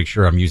 I have to make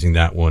sure I'm using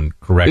that one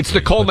correctly. It's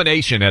the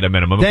culmination at a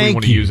minimum, if we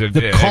want to use it.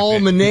 The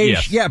culmination.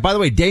 Yes. Yeah, by the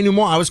way,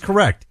 denouement, I was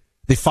correct.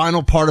 The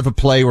final part of a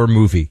play or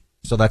movie.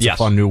 So that's a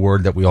fun new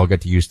word that we all get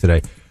to use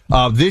today.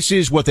 This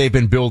is what they've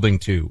been building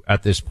to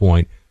at this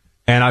point.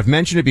 And I've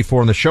mentioned it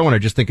before on the show, and I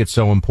just think it's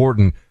so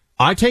important.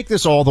 I take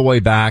this all the way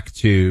back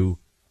to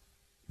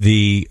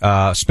the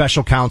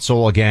special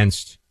counsel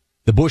against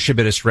the Bush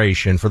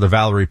administration for the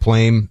Valerie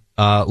Plame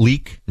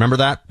leak. Remember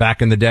that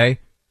back in the day?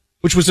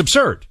 Which was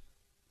absurd.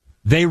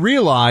 They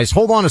realized,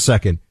 hold on a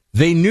second,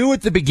 they knew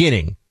at the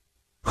beginning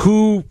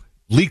who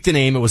leaked the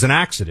name. It was an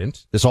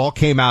accident. This all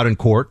came out in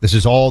court. This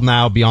is all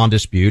now beyond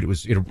dispute. It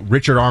was,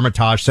 Richard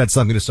Armitage said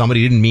something to somebody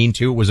he didn't mean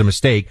to. It was a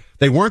mistake.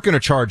 They weren't going to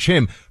charge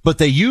him, but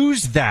they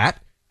used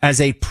that as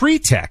a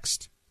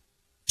pretext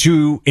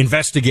to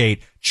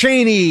investigate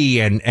Cheney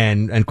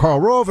and Karl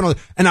Rove and all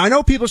that. And I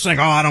know people are saying,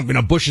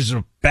 Bush is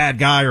a bad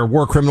guy or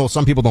war criminal.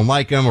 Some people don't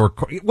like him or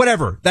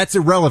whatever. That's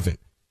irrelevant.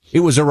 It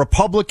was a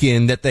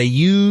Republican that they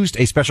used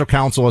a special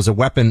counsel as a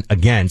weapon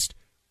against.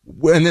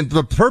 And then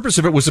the purpose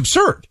of it was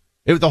absurd.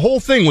 The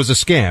whole thing was a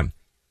scam.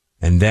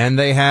 And then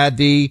they had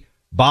the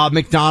Bob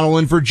McDonnell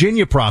in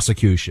Virginia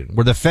prosecution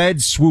where the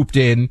feds swooped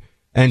in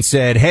and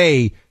said,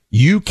 hey,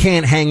 you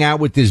can't hang out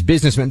with this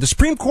businessman. The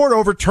Supreme Court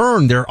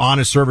overturned their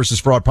honest services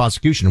fraud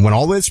prosecution and went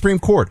all the way to the Supreme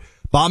Court.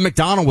 Bob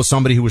McDonnell was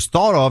somebody who was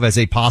thought of as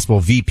a possible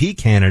VP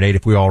candidate,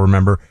 if we all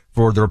remember,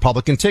 for the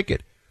Republican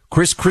ticket.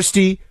 Chris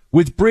Christie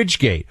with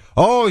Bridgegate.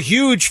 Oh,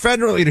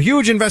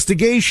 huge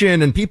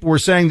investigation, and people were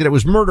saying that it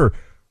was murder.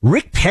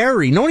 Rick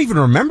Perry, no one even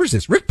remembers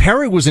this. Rick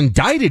Perry was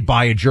indicted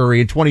by a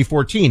jury in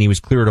 2014. He was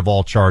cleared of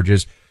all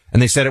charges,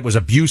 and they said it was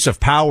abuse of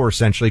power,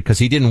 essentially, because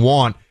he didn't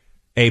want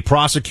a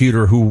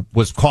prosecutor who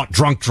was caught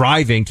drunk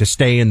driving to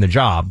stay in the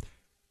job.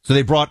 So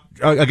they brought,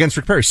 against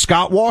Rick Perry,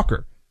 Scott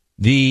Walker,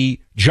 the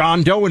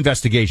John Doe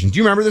investigation. Do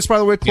you remember this, by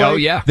the way, Clay? Oh,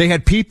 yeah. They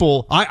had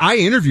people, I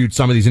interviewed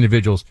some of these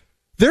individuals.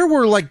 There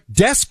were like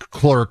desk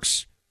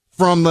clerks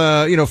from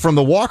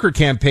the Walker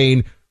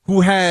campaign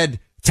who had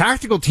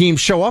tactical teams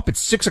show up at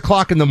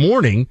 6:00 in the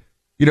morning,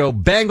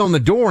 bang on the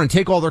door and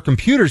take all their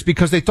computers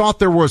because they thought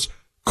there was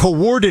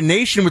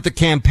coordination with the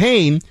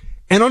campaign.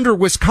 And under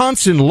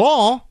Wisconsin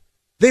law,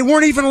 they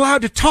weren't even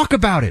allowed to talk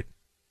about it.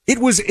 It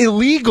was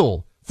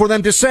illegal for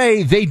them to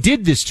say they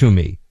did this to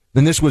me.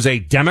 Then this was a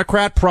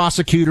Democrat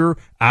prosecutor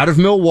out of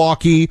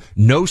Milwaukee,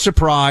 no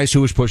surprise,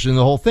 who was pushing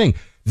the whole thing.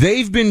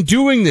 They've been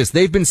doing this.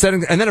 They've been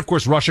setting, and then of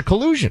course Russia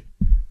collusion,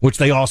 which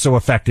they also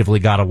effectively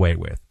got away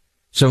with.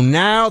 So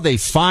now they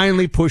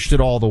finally pushed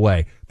it all the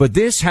way. But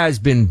this has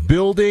been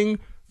building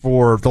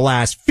for the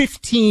last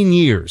 15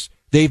 years.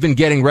 They've been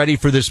getting ready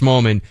for this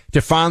moment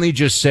to finally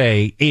just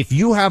say, if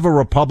you have a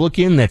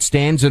Republican that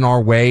stands in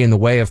our way, in the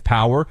way of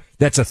power,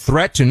 that's a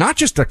threat to not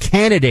just a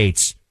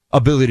candidate's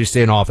ability to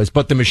stay in office,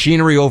 but the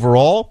machinery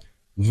overall,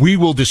 we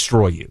will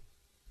destroy you.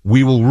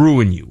 We will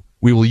ruin you.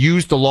 We will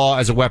use the law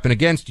as a weapon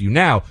against you.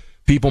 Now,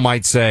 people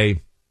might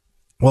say,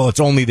 well, it's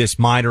only this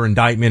minor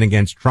indictment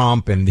against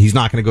Trump and he's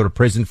not going to go to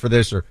prison for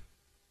this, or,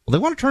 well, they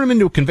want to turn him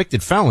into a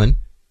convicted felon.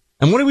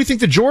 And what do we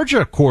think the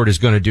Georgia court is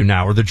going to do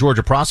now, or the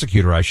Georgia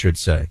prosecutor, I should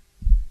say?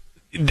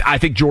 I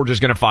think Georgia's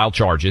going to file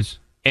charges.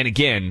 And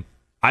again,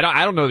 I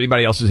don't know if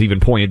anybody else has even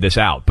pointed this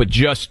out, but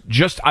just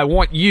I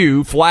want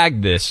you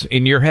flag this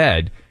in your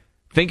head.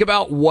 Think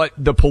about what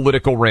the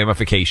political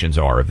ramifications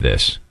are of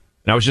this.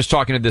 And I was just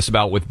talking to this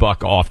about with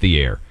Buck off the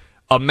air.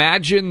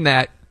 Imagine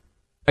that,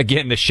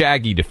 again, the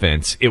Shaggy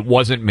defense, it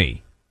wasn't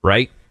me,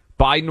 right?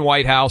 Biden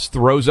White House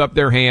throws up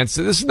their hands.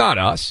 This is not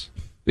us.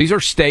 These are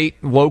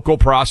state, local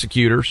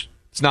prosecutors.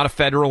 It's not a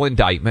federal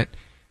indictment.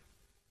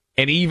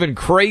 And even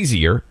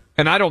crazier,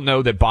 and I don't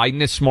know that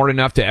Biden is smart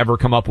enough to ever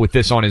come up with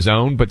this on his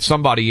own, but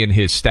somebody in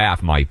his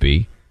staff might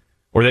be.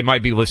 Or they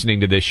might be listening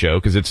to this show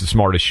because it's the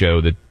smartest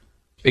show that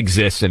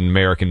exists in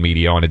American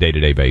media on a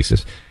day-to-day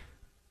basis.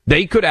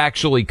 They could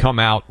actually come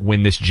out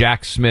when this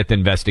Jack Smith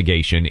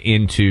investigation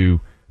into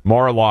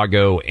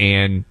Mar-a-Lago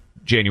and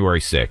January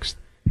 6th.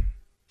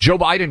 Joe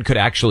Biden could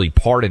actually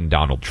pardon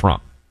Donald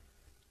Trump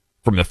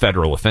from the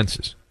federal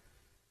offenses.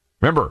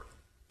 Remember,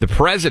 the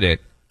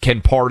president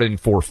can pardon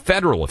for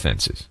federal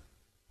offenses.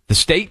 The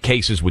state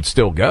cases would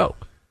still go.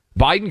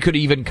 Biden could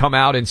even come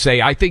out and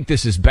say, I think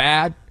this is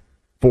bad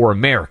for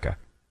America.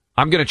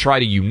 I'm going to try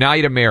to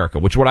unite America,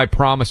 which is what I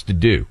promised to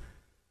do.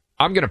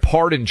 I'm going to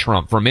pardon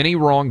Trump from any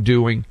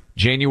wrongdoing,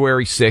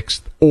 January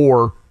 6th,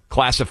 or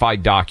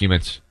classified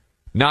documents.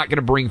 Not going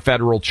to bring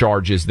federal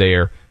charges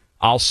there.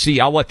 I'll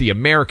let the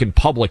American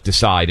public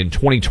decide in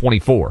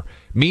 2024.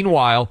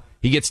 Meanwhile,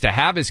 he gets to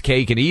have his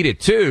cake and eat it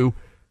too,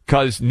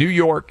 because New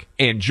York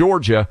and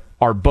Georgia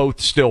are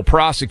both still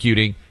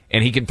prosecuting,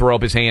 and he can throw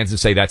up his hands and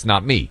say, that's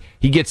not me.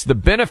 He gets the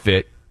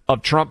benefit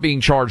of Trump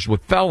being charged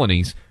with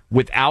felonies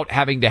without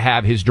having to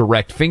have his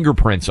direct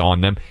fingerprints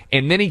on them.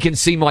 And then he can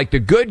seem like the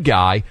good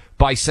guy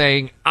by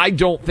saying, I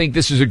don't think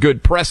this is a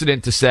good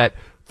precedent to set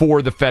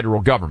for the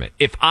federal government.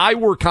 If I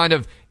were kind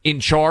of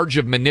in charge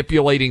of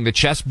manipulating the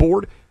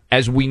chessboard,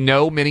 as we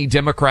know many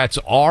Democrats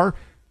are,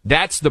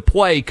 that's the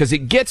play, because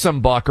it gets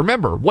them, Buck.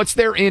 Remember, what's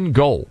their end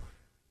goal?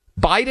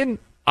 Biden,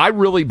 I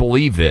really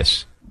believe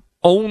this,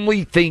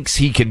 only thinks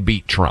he can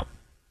beat Trump.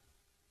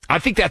 I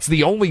think that's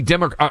the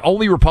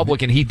only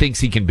Republican he thinks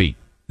he can beat.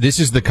 This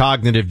is the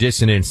cognitive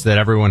dissonance that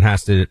everyone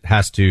has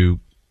to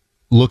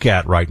look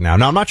at right now.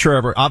 Now, I'm not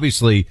sure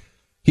obviously,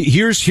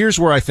 here's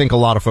where I think a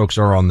lot of folks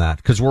are on that,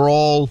 because we're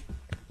all,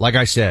 like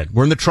I said,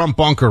 we're in the Trump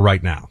bunker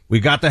right now. We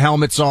got the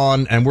helmets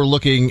on and we're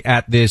looking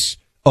at this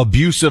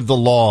abuse of the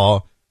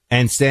law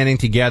and standing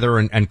together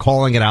and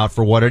calling it out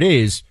for what it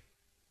is.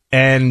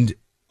 And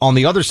on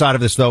the other side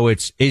of this, though,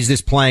 is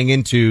this playing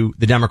into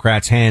the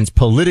Democrats' hands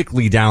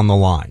politically down the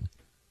line?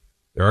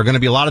 There are going to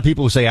be a lot of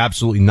people who say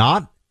absolutely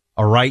not.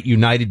 A right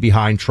united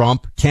behind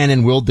Trump can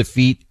and will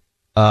defeat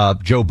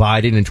Joe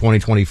Biden in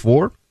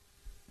 2024.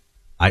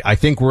 I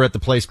think we're at the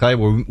place, Clay,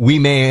 where we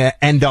may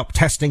end up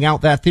testing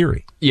out that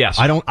theory. Yes.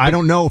 I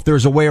don't know if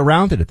there's a way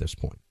around it at this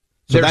point.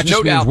 So that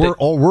just means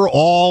we're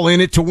all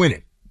in it to win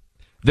it.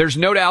 There's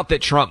no doubt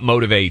that Trump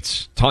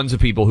motivates tons of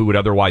people who would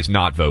otherwise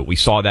not vote. We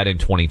saw that in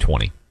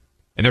 2020.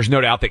 And there's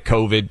no doubt that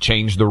COVID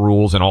changed the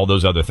rules and all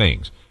those other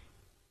things.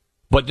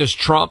 But does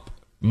Trump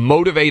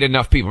motivate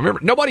enough people? Remember,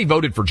 nobody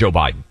voted for Joe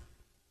Biden.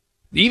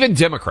 Even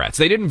Democrats,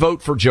 they didn't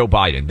vote for Joe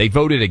Biden. They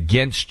voted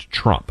against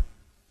Trump.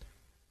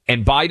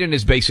 And Biden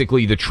is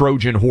basically the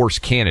Trojan horse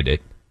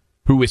candidate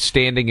who is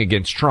standing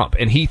against Trump.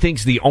 And he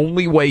thinks the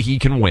only way he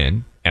can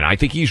win, and I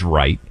think he's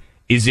right,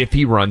 is if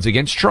he runs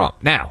against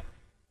Trump. Now,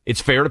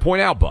 it's fair to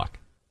point out, Buck,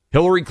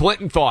 Hillary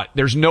Clinton thought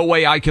there's no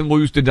way I can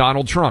lose to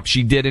Donald Trump.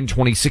 She did in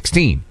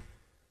 2016.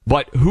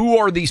 But who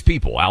are these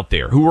people out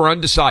there who are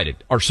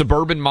undecided? Are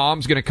suburban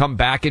moms going to come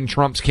back in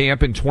Trump's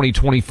camp in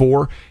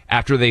 2024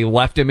 after they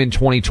left him in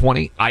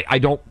 2020? I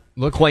don't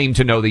claim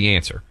to know the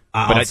answer,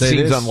 but it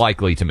seems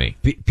unlikely to me.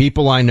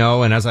 People I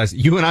know, and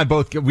you and I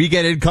both, we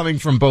get it coming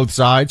from both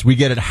sides. We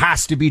get it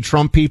has to be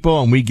Trump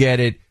people, and we get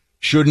it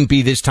shouldn't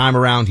be this time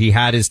around. He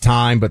had his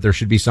time, but there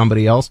should be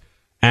somebody else.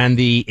 And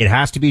it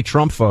has to be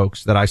Trump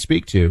folks that I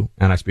speak to,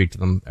 and I speak to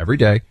them every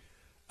day.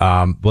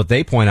 What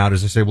they point out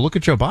is they say, well, look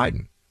at Joe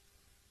Biden.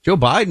 Joe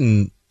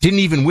Biden didn't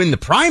even win the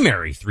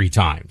primary 3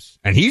 times,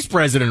 and he's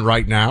president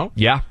right now.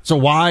 Yeah. So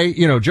why,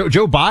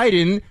 Joe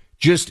Biden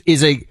just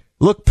is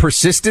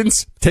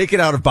persistence, take it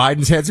out of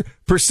Biden's heads.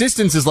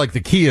 Persistence is like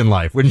the key in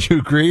life. Wouldn't you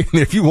agree?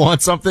 If you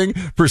want something,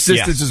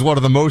 persistence is one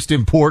of the most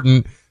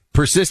important.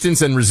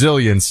 Persistence and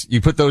resilience.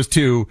 You put those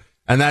two,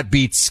 and that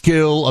beats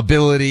skill,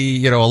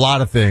 ability, a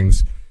lot of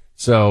things.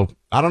 So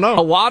I don't know.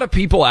 A lot of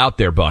people out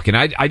there, Buck, and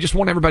I just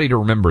want everybody to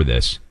remember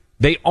this.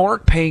 They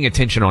aren't paying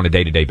attention on a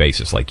day-to-day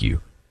basis like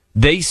you.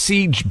 They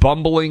see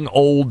bumbling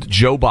old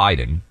Joe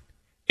Biden,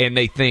 and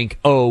they think,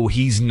 oh,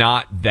 he's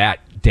not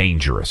that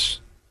dangerous.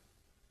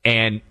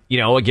 And,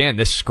 again,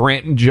 this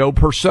Scranton Joe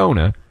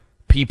persona,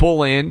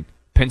 people in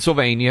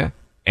Pennsylvania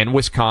and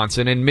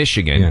Wisconsin and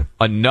Michigan,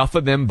 enough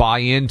of them buy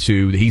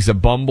into he's a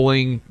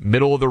bumbling,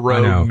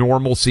 middle-of-the-road,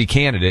 normalcy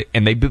candidate,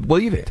 and they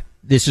believe it.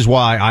 This is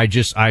why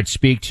I'd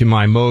speak to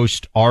my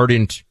most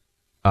ardent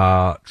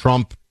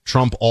Trump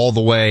all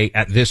the way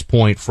at this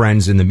point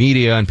friends in the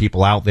media and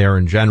people out there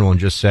in general and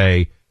just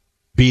say,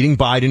 beating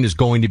Biden is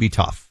going to be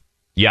tough.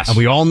 Yes. And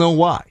we all know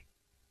why.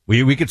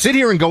 We could sit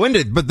here and go into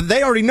it, but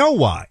they already know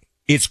why.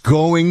 It's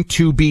going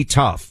to be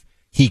tough.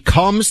 He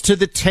comes to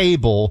the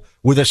table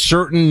with a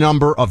certain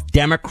number of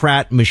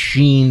Democrat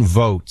machine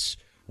votes.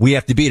 We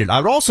have to beat it. I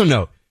would also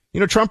note,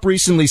 Trump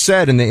recently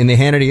said in the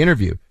Hannity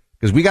interview,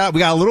 because we got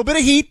a little bit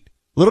of heat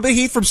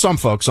from some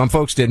folks. Some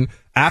folks didn't.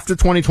 After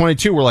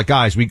 2022, we're like,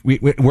 guys,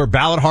 where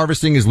ballot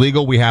harvesting is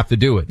legal, we have to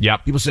do it.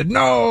 Yep. People said,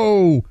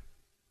 no.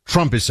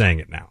 Trump is saying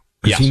it now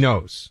because he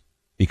knows.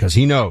 Because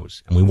he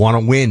knows. And we want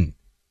to win.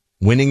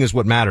 Winning is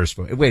what matters.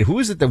 Wait, who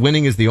is it that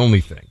winning is the only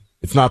thing?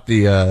 It's not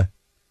the,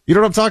 you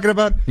know what I'm talking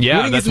about? Yeah,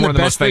 winning that's isn't one of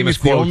the most famous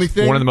thing, quotes.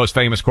 One of the most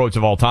famous quotes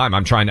of all time.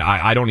 I'm trying to,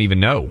 I don't even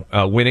know.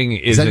 Winning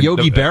is that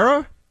Yogi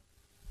Berra?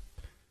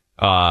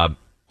 Oh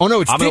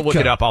no, it's I'm going to look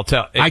it up. I'll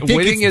tell.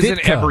 Winning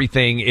isn't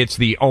everything. It's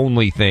the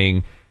only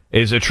thing.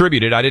 Is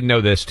attributed, I didn't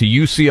know this, to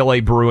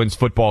UCLA Bruins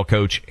football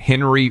coach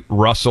Henry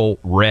Russell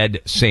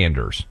Red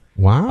Sanders.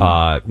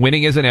 Wow.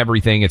 Winning isn't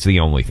everything. It's the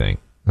only thing.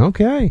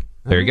 Okay.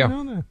 There you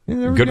go.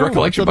 Good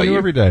recollection by you.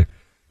 Every day.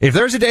 If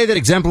there's a day that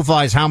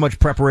exemplifies how much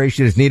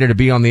preparation is needed to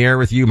be on the air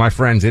with you, my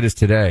friends, it is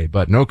today.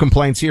 But no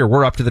complaints here.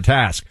 We're up to the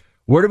task.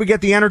 Where do we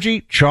get the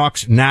energy?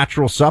 Chalk's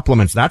Natural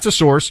Supplements. That's a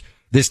source.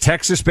 This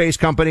Texas-based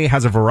company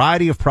has a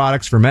variety of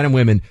products for men and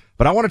women,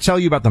 but I want to tell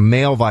you about the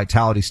Male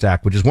Vitality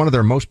Stack, which is one of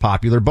their most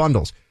popular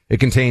bundles. It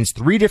contains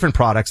 3 different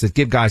products that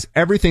give guys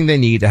everything they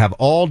need to have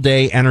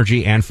all-day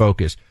energy and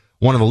focus.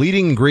 One of the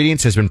leading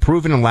ingredients has been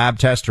proven in lab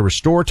tests to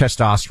restore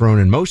testosterone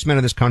in most men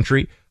in this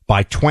country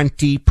by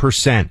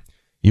 20%.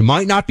 You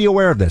might not be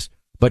aware of this,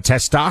 but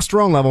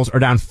testosterone levels are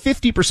down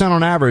 50%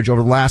 on average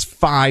over the last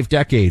 5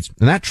 decades,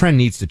 and that trend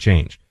needs to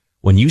change.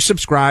 When you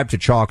subscribe to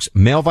Chalk's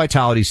Male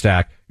Vitality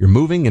Stack, you're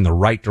moving in the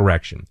right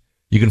direction.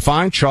 You can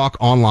find Chalk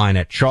online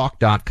at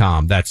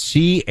chalk.com. That's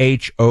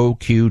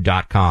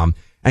CHOQ.com.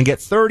 And get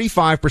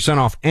 35%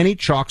 off any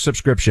Chalk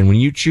subscription when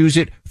you choose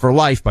it for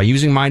life by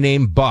using my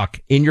name, Buck,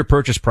 in your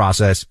purchase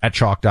process at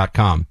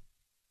chalk.com.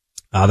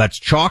 That's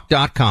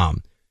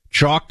chalk.com.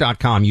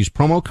 Chalk.com. Use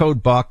promo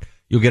code Buck.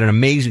 You'll get an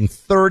amazing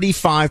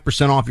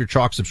 35% off your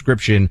Chalk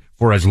subscription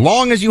for as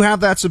long as you have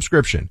that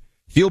subscription.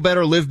 Feel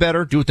better, live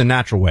better, do it the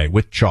natural way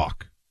with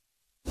Chalk.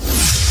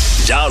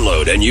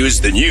 Download and use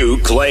the new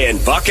Clay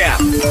and Buck app.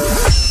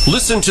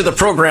 Listen to the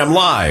program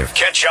live.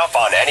 Catch up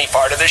on any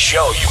part of the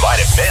show you might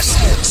have missed.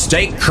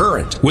 Stay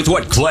current with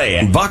what Clay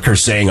and Buck are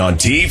saying on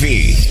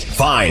TV.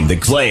 Find the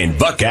Clay and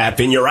Buck app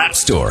in your app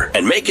store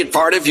and make it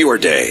part of your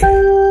day.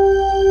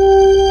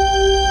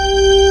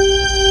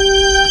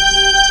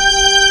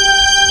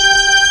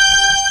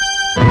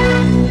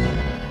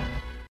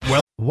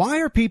 Why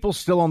are people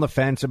still on the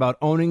fence about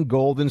owning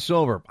gold and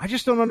silver? I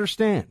just don't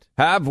understand.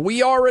 Have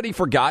we already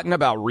forgotten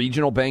about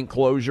regional bank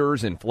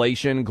closures,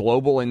 inflation,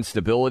 global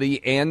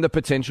instability, and the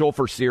potential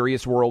for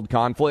serious world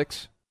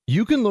conflicts?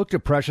 You can look to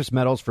precious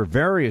metals for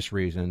various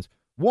reasons.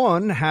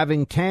 1,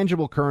 having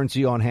tangible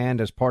currency on hand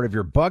as part of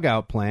your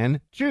bug-out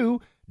plan. 2,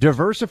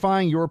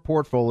 diversifying your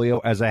portfolio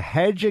as a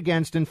hedge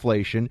against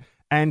inflation.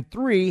 And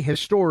 3,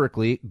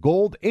 historically,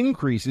 gold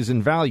increases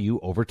in value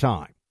over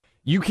time.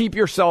 You keep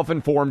yourself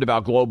informed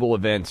about global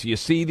events. You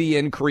see the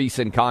increase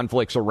in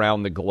conflicts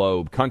around the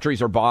globe.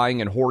 Countries are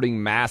buying and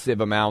hoarding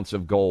massive amounts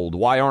of gold.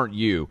 Why aren't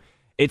you?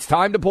 It's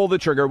time to pull the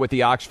trigger with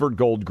the Oxford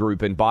Gold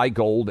Group and buy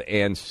gold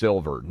and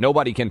silver.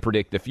 Nobody can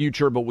predict the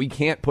future, but we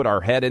can't put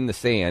our head in the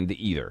sand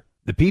either.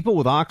 The people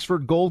with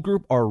Oxford Gold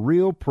Group are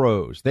real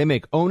pros. They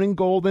make owning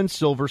gold and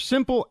silver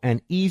simple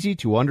and easy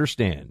to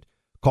understand.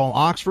 Call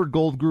Oxford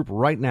Gold Group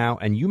right now,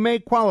 and you may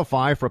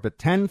qualify for up to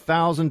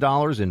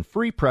 $10,000 in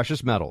free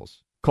precious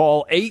metals.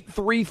 Call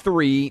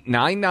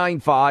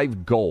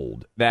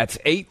 833-995-GOLD. That's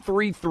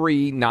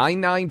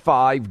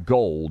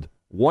 833-995-GOLD.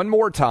 One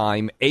more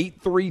time,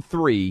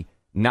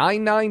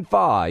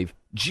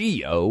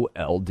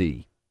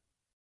 833-995-GOLD.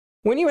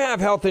 When you have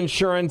health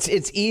insurance,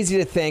 it's easy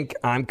to think,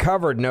 I'm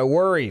covered, no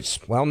worries.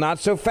 Well, not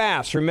so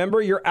fast.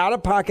 Remember, your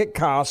out-of-pocket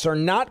costs are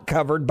not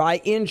covered by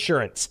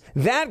insurance.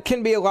 That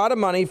can be a lot of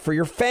money for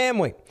your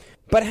family.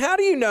 But how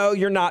do you know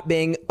you're not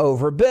being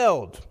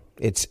overbilled?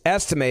 It's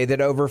estimated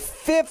that over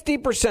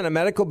 50% of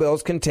medical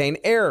bills contain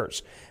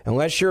errors.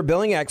 Unless you're a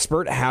billing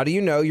expert, how do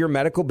you know your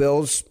medical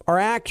bills are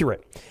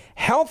accurate?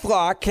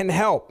 HealthLock can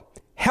help.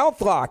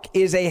 HealthLock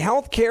is a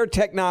healthcare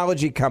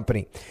technology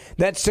company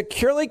that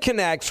securely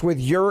connects with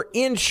your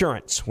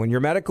insurance. When your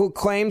medical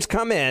claims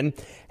come in,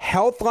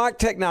 HealthLock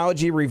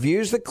technology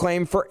reviews the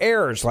claim for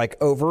errors like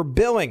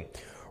overbilling,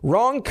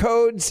 wrong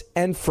codes,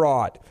 and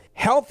fraud.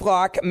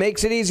 HealthLock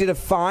makes it easy to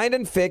find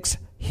and fix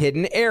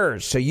hidden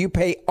errors, so you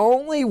pay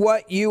only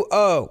what you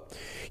owe.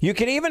 You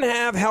can even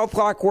have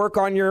HealthLock work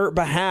on your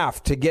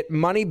behalf to get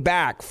money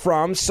back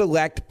from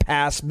select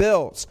past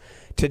bills.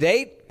 To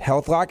date,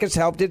 HealthLock has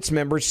helped its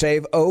members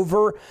save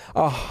over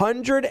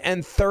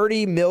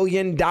 $130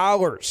 million.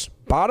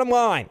 Bottom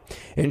line,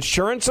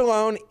 insurance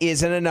alone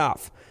isn't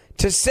enough.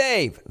 To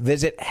save,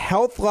 visit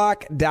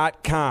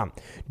healthlock.com.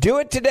 Do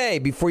it today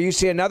before you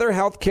see another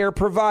healthcare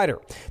provider.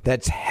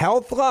 That's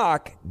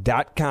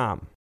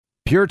healthlock.com.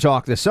 Pure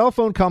Talk, the cell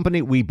phone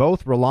company we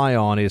both rely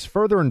on, is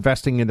further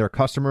investing in their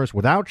customers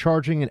without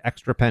charging an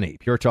extra penny.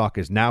 Pure Talk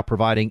is now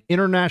providing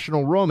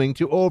international roaming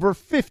to over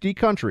 50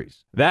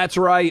 countries. That's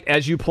right.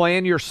 As you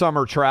plan your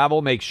summer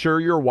travel, make sure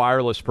your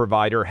wireless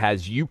provider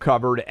has you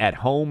covered at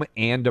home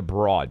and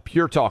abroad.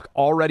 Pure Talk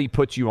already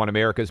puts you on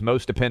America's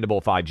most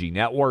dependable 5G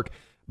network,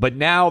 but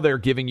now they're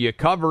giving you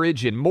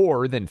coverage in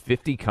more than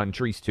 50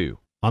 countries, too.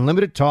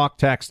 Unlimited talk,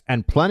 text,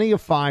 and plenty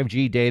of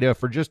 5G data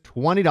for just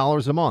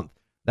 $20 a month.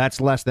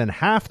 That's less than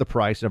half the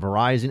price of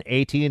Verizon,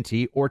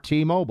 AT&T, or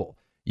T-Mobile.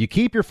 You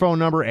keep your phone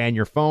number and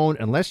your phone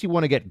unless you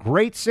want to get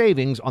great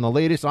savings on the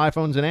latest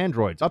iPhones and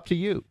Androids. Up to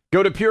you.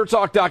 Go to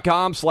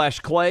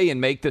puretalk.com/Clay and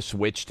make the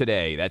switch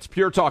today. That's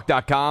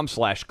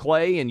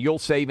puretalk.com/Clay, and you'll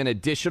save an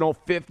additional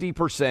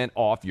 50%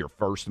 off your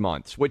first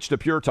month. Switch to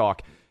Pure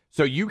Talk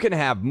so you can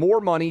have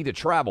more money to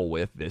travel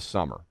with this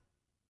summer.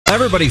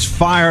 Everybody's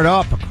fired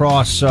up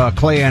across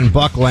Clay and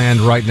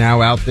Buckland right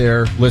now out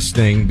there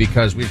listening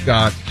because we've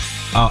got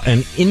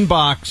an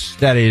inbox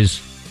that is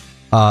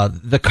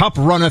the cup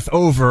runneth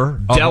over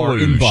of our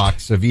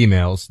inbox of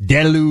emails.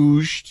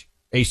 Deluged.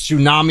 A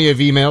tsunami of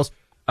emails.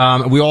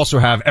 We also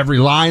have every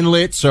line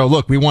lit. So,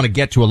 look, we want to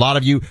get to a lot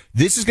of you.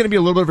 This is going to be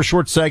a little bit of a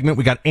short segment.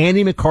 We got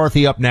Andy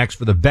McCarthy up next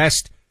for the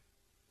best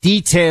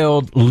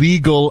detailed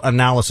legal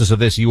analysis of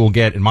this you will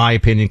get, in my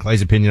opinion,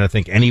 Clay's opinion, I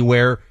think,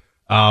 anywhere.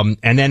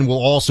 And then we'll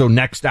also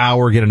next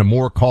hour get into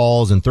more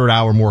calls and third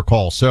hour more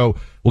calls. So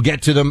we'll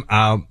get to them.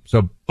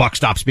 So Buck,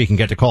 stop speaking,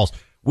 get to calls.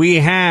 We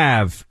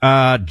have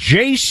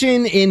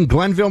Jason in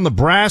Glenville,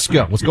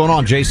 Nebraska. What's going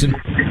on, Jason? Hey,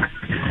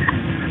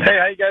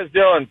 how you guys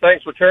doing?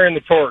 Thanks for carrying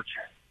the torch.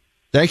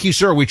 Thank you,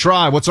 sir. We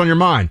try. What's on your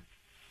mind?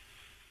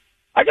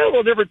 I got a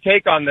little different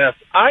take on this.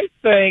 I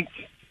think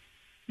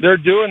they're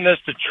doing this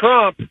to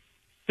Trump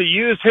to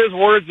use his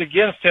words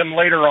against him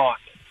later on.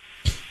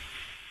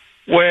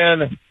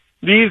 When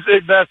these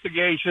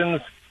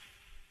investigations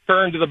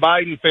turn to the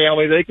Biden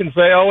family, they can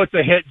say, oh, it's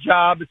a hit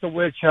job, it's a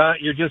witch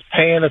hunt, you're just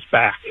paying us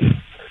back.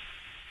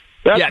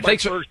 That's my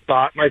first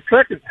thought. My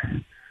second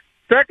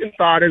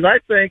thought is I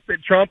think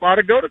that Trump ought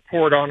to go to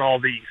court on all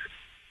these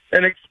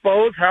and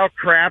expose how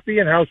crappy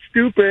and how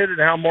stupid and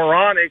how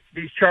moronic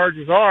these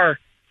charges are.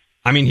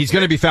 I mean, he's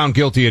going to be found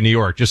guilty in New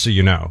York, just so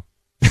you know.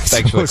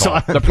 Thanks for the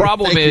call. The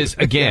problem is,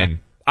 again,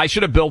 I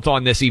should have built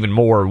on this even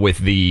more with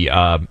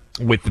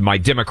with my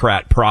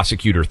Democrat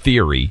prosecutor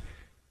theory.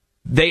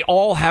 They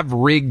all have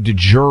rigged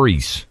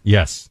juries.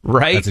 Yes.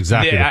 Right? That's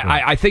exactly the point.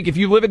 I think if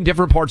you live in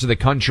different parts of the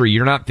country,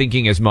 you're not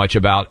thinking as much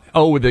about,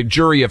 the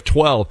jury of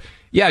 12.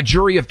 Yeah, a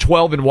jury of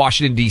 12 in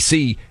Washington,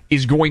 D.C.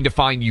 is going to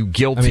find you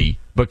guilty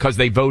because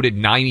they voted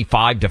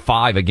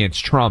 95-5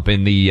 against Trump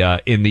in the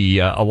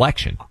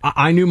election.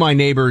 I knew my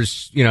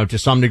neighbors, to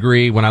some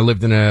degree when I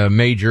lived in a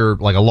major,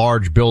 like a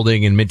large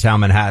building in Midtown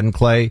Manhattan,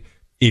 Clay.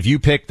 If you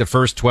pick the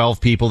first 12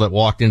 people that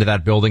walked into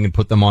that building and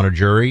put them on a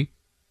jury,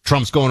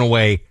 Trump's going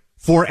away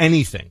for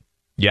anything.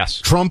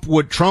 Yes. Trump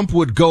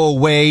would go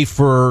away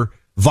for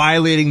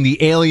violating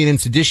the Alien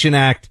and Sedition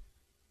Act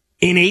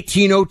in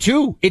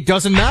 1802. It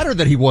doesn't matter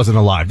that he wasn't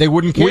alive. They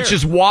wouldn't care. Which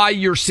is why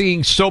you're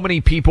seeing so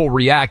many people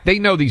react. They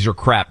know these are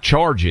crap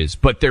charges,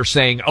 but they're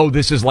saying,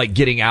 this is like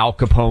getting Al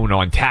Capone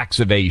on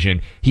tax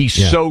evasion. He's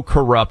so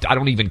corrupt. I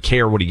don't even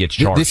care what he gets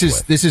charged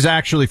with. This is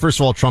actually, first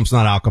of all, Trump's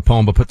not Al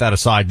Capone, but put that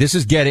aside. This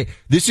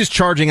is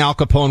charging Al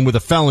Capone with a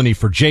felony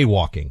for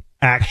jaywalking.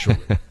 Actually,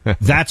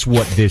 that's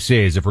what this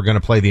is, if we're going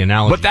to play the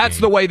analogy. But that's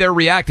the way they're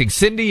reacting.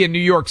 Cindy in New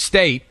York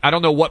State, I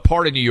don't know what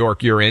part of New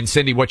York you're in.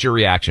 Cindy, what's your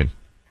reaction?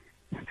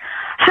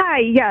 Hi,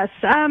 yes.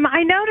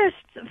 I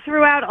noticed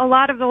throughout a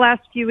lot of the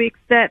last few weeks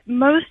that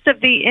most of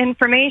the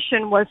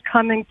information was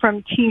coming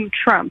from Team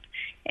Trump.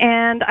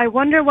 And I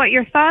wonder what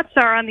your thoughts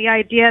are on the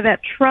idea that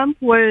Trump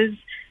was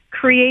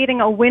creating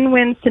a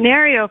win-win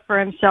scenario for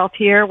himself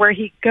here where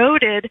he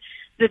goaded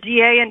the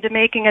DA into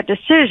making a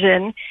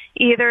decision.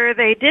 Either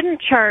they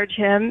didn't charge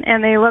him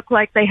and they look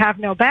like they have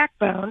no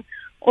backbone,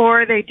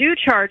 or they do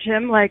charge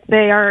him like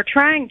they are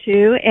trying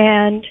to,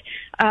 and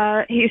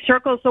he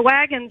circles the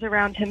wagons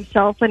around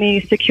himself and he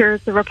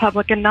secures the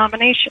Republican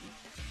nomination.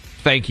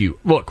 Thank you.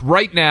 Look,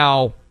 right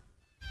now,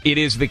 it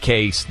is the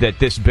case that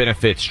this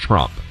benefits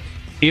Trump.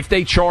 If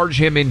they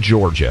charge him in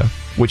Georgia,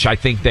 which I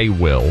think they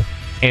will,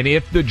 and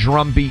if the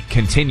drumbeat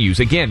continues,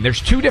 again,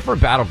 there's two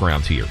different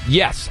battlegrounds here.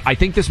 Yes, I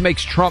think this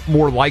makes Trump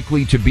more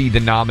likely to be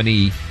the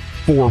nominee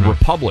for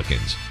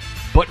Republicans.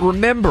 But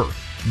remember,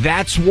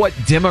 that's what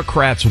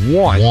Democrats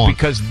want.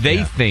 Because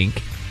they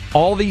think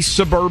all these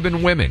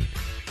suburban women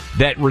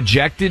that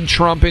rejected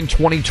Trump in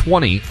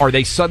 2020, are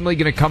they suddenly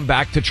going to come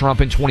back to Trump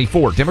in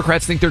 24?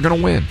 Democrats think they're going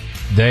to win.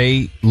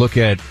 They look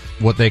at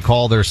what they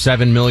call their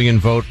 7 million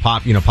vote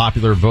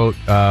popular vote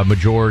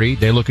majority.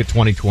 They look at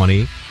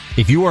 2020.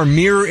 If you are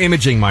mirror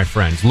imaging, my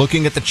friends,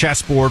 looking at the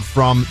chessboard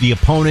from the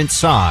opponent's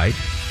side,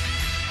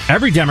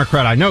 every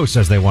Democrat I know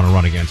says they want to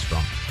run against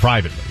Trump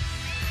privately.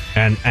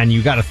 And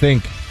you got to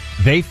think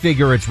they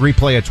figure it's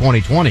replay of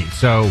 2020.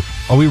 So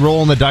are we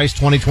rolling the dice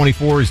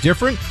 2024 is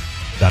different?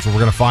 That's what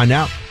we're going to find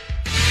out.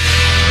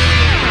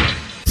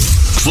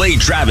 Clay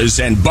Travis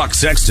and Buck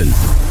Sexton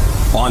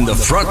on the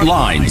front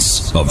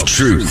lines of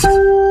truth.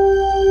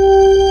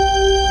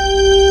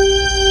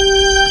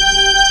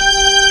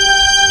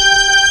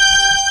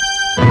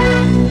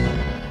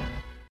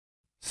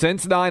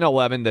 Since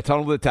 9/11, the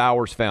Tunnel to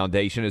Towers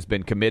Foundation has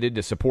been committed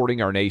to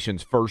supporting our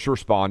nation's first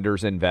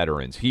responders and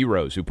veterans,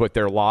 heroes who put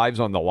their lives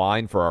on the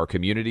line for our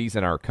communities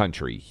and our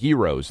country,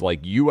 heroes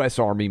like U.S.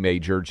 Army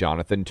Major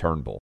Jonathan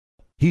Turnbull.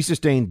 He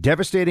sustained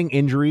devastating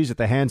injuries at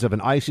the hands of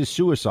an ISIS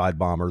suicide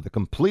bomber, the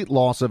complete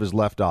loss of his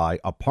left eye,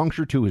 a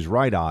puncture to his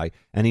right eye,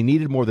 and he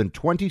needed more than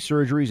 20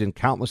 surgeries and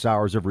countless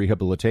hours of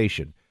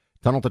rehabilitation.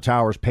 Tunnel to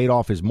Towers paid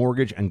off his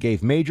mortgage and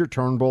gave Major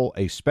Turnbull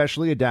a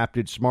specially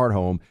adapted smart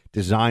home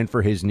designed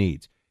for his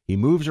needs. He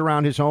moves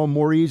around his home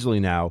more easily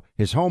now.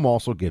 His home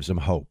also gives him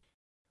hope.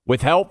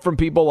 With help from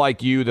people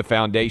like you, the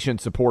foundation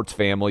supports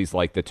families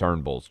like the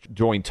Turnbulls.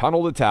 Join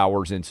Tunnel to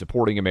Towers in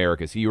supporting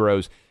America's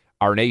heroes,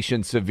 our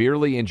nation's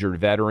severely injured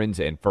veterans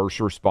and first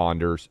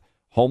responders,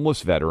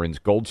 homeless veterans,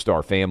 Gold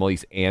Star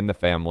families, and the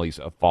families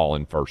of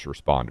fallen first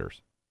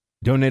responders.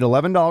 Donate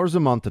 $11 a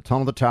month to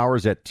Tunnel to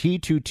Towers at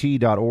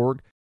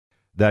T2T.org.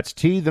 That's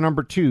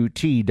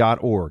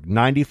T2T.org.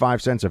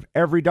 95 cents of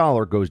every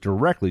dollar goes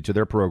directly to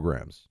their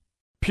programs.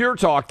 Pure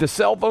Talk, the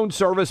cell phone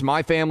service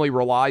my family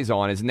relies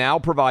on, is now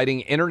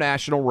providing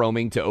international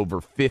roaming to over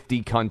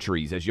 50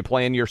 countries. As you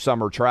plan your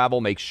summer travel,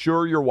 make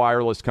sure your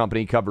wireless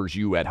company covers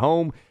you at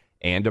home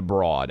and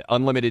abroad.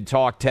 Unlimited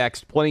talk,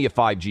 text, plenty of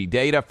 5G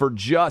data for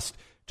just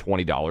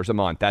 $20 a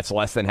month. That's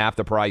less than half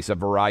the price of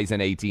Verizon,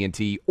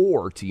 AT&T,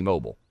 or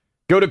T-Mobile.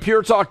 Go to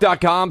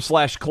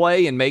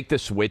puretalk.com/Clay and make the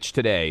switch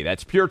today.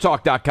 That's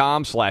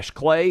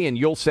puretalk.com/Clay, and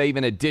you'll save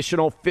an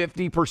additional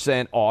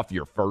 50% off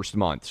your first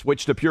month.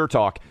 Switch to Pure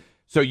Talk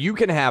so you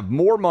can have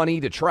more money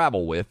to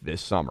travel with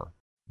this summer.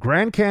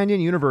 Grand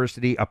Canyon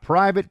University, a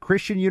private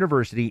Christian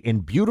university in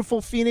beautiful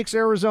Phoenix,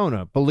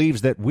 Arizona,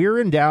 believes that we're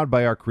endowed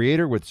by our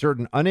Creator with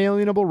certain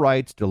unalienable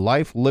rights to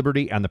life,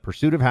 liberty, and the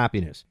pursuit of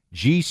happiness.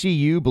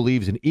 GCU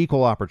believes in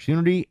equal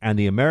opportunity, and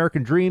the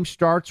American dream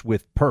starts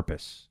with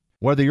purpose.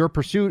 Whether your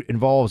pursuit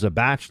involves a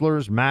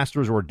bachelor's,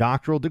 master's, or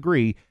doctoral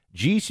degree,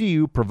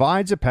 GCU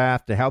provides a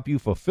path to help you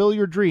fulfill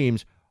your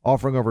dreams,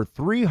 offering over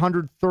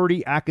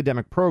 330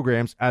 academic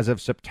programs as of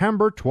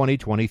September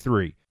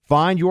 2023.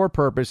 Find your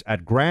purpose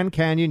at Grand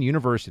Canyon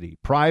University.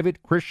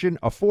 Private, Christian,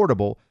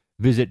 affordable.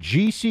 Visit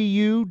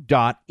gcu.edu.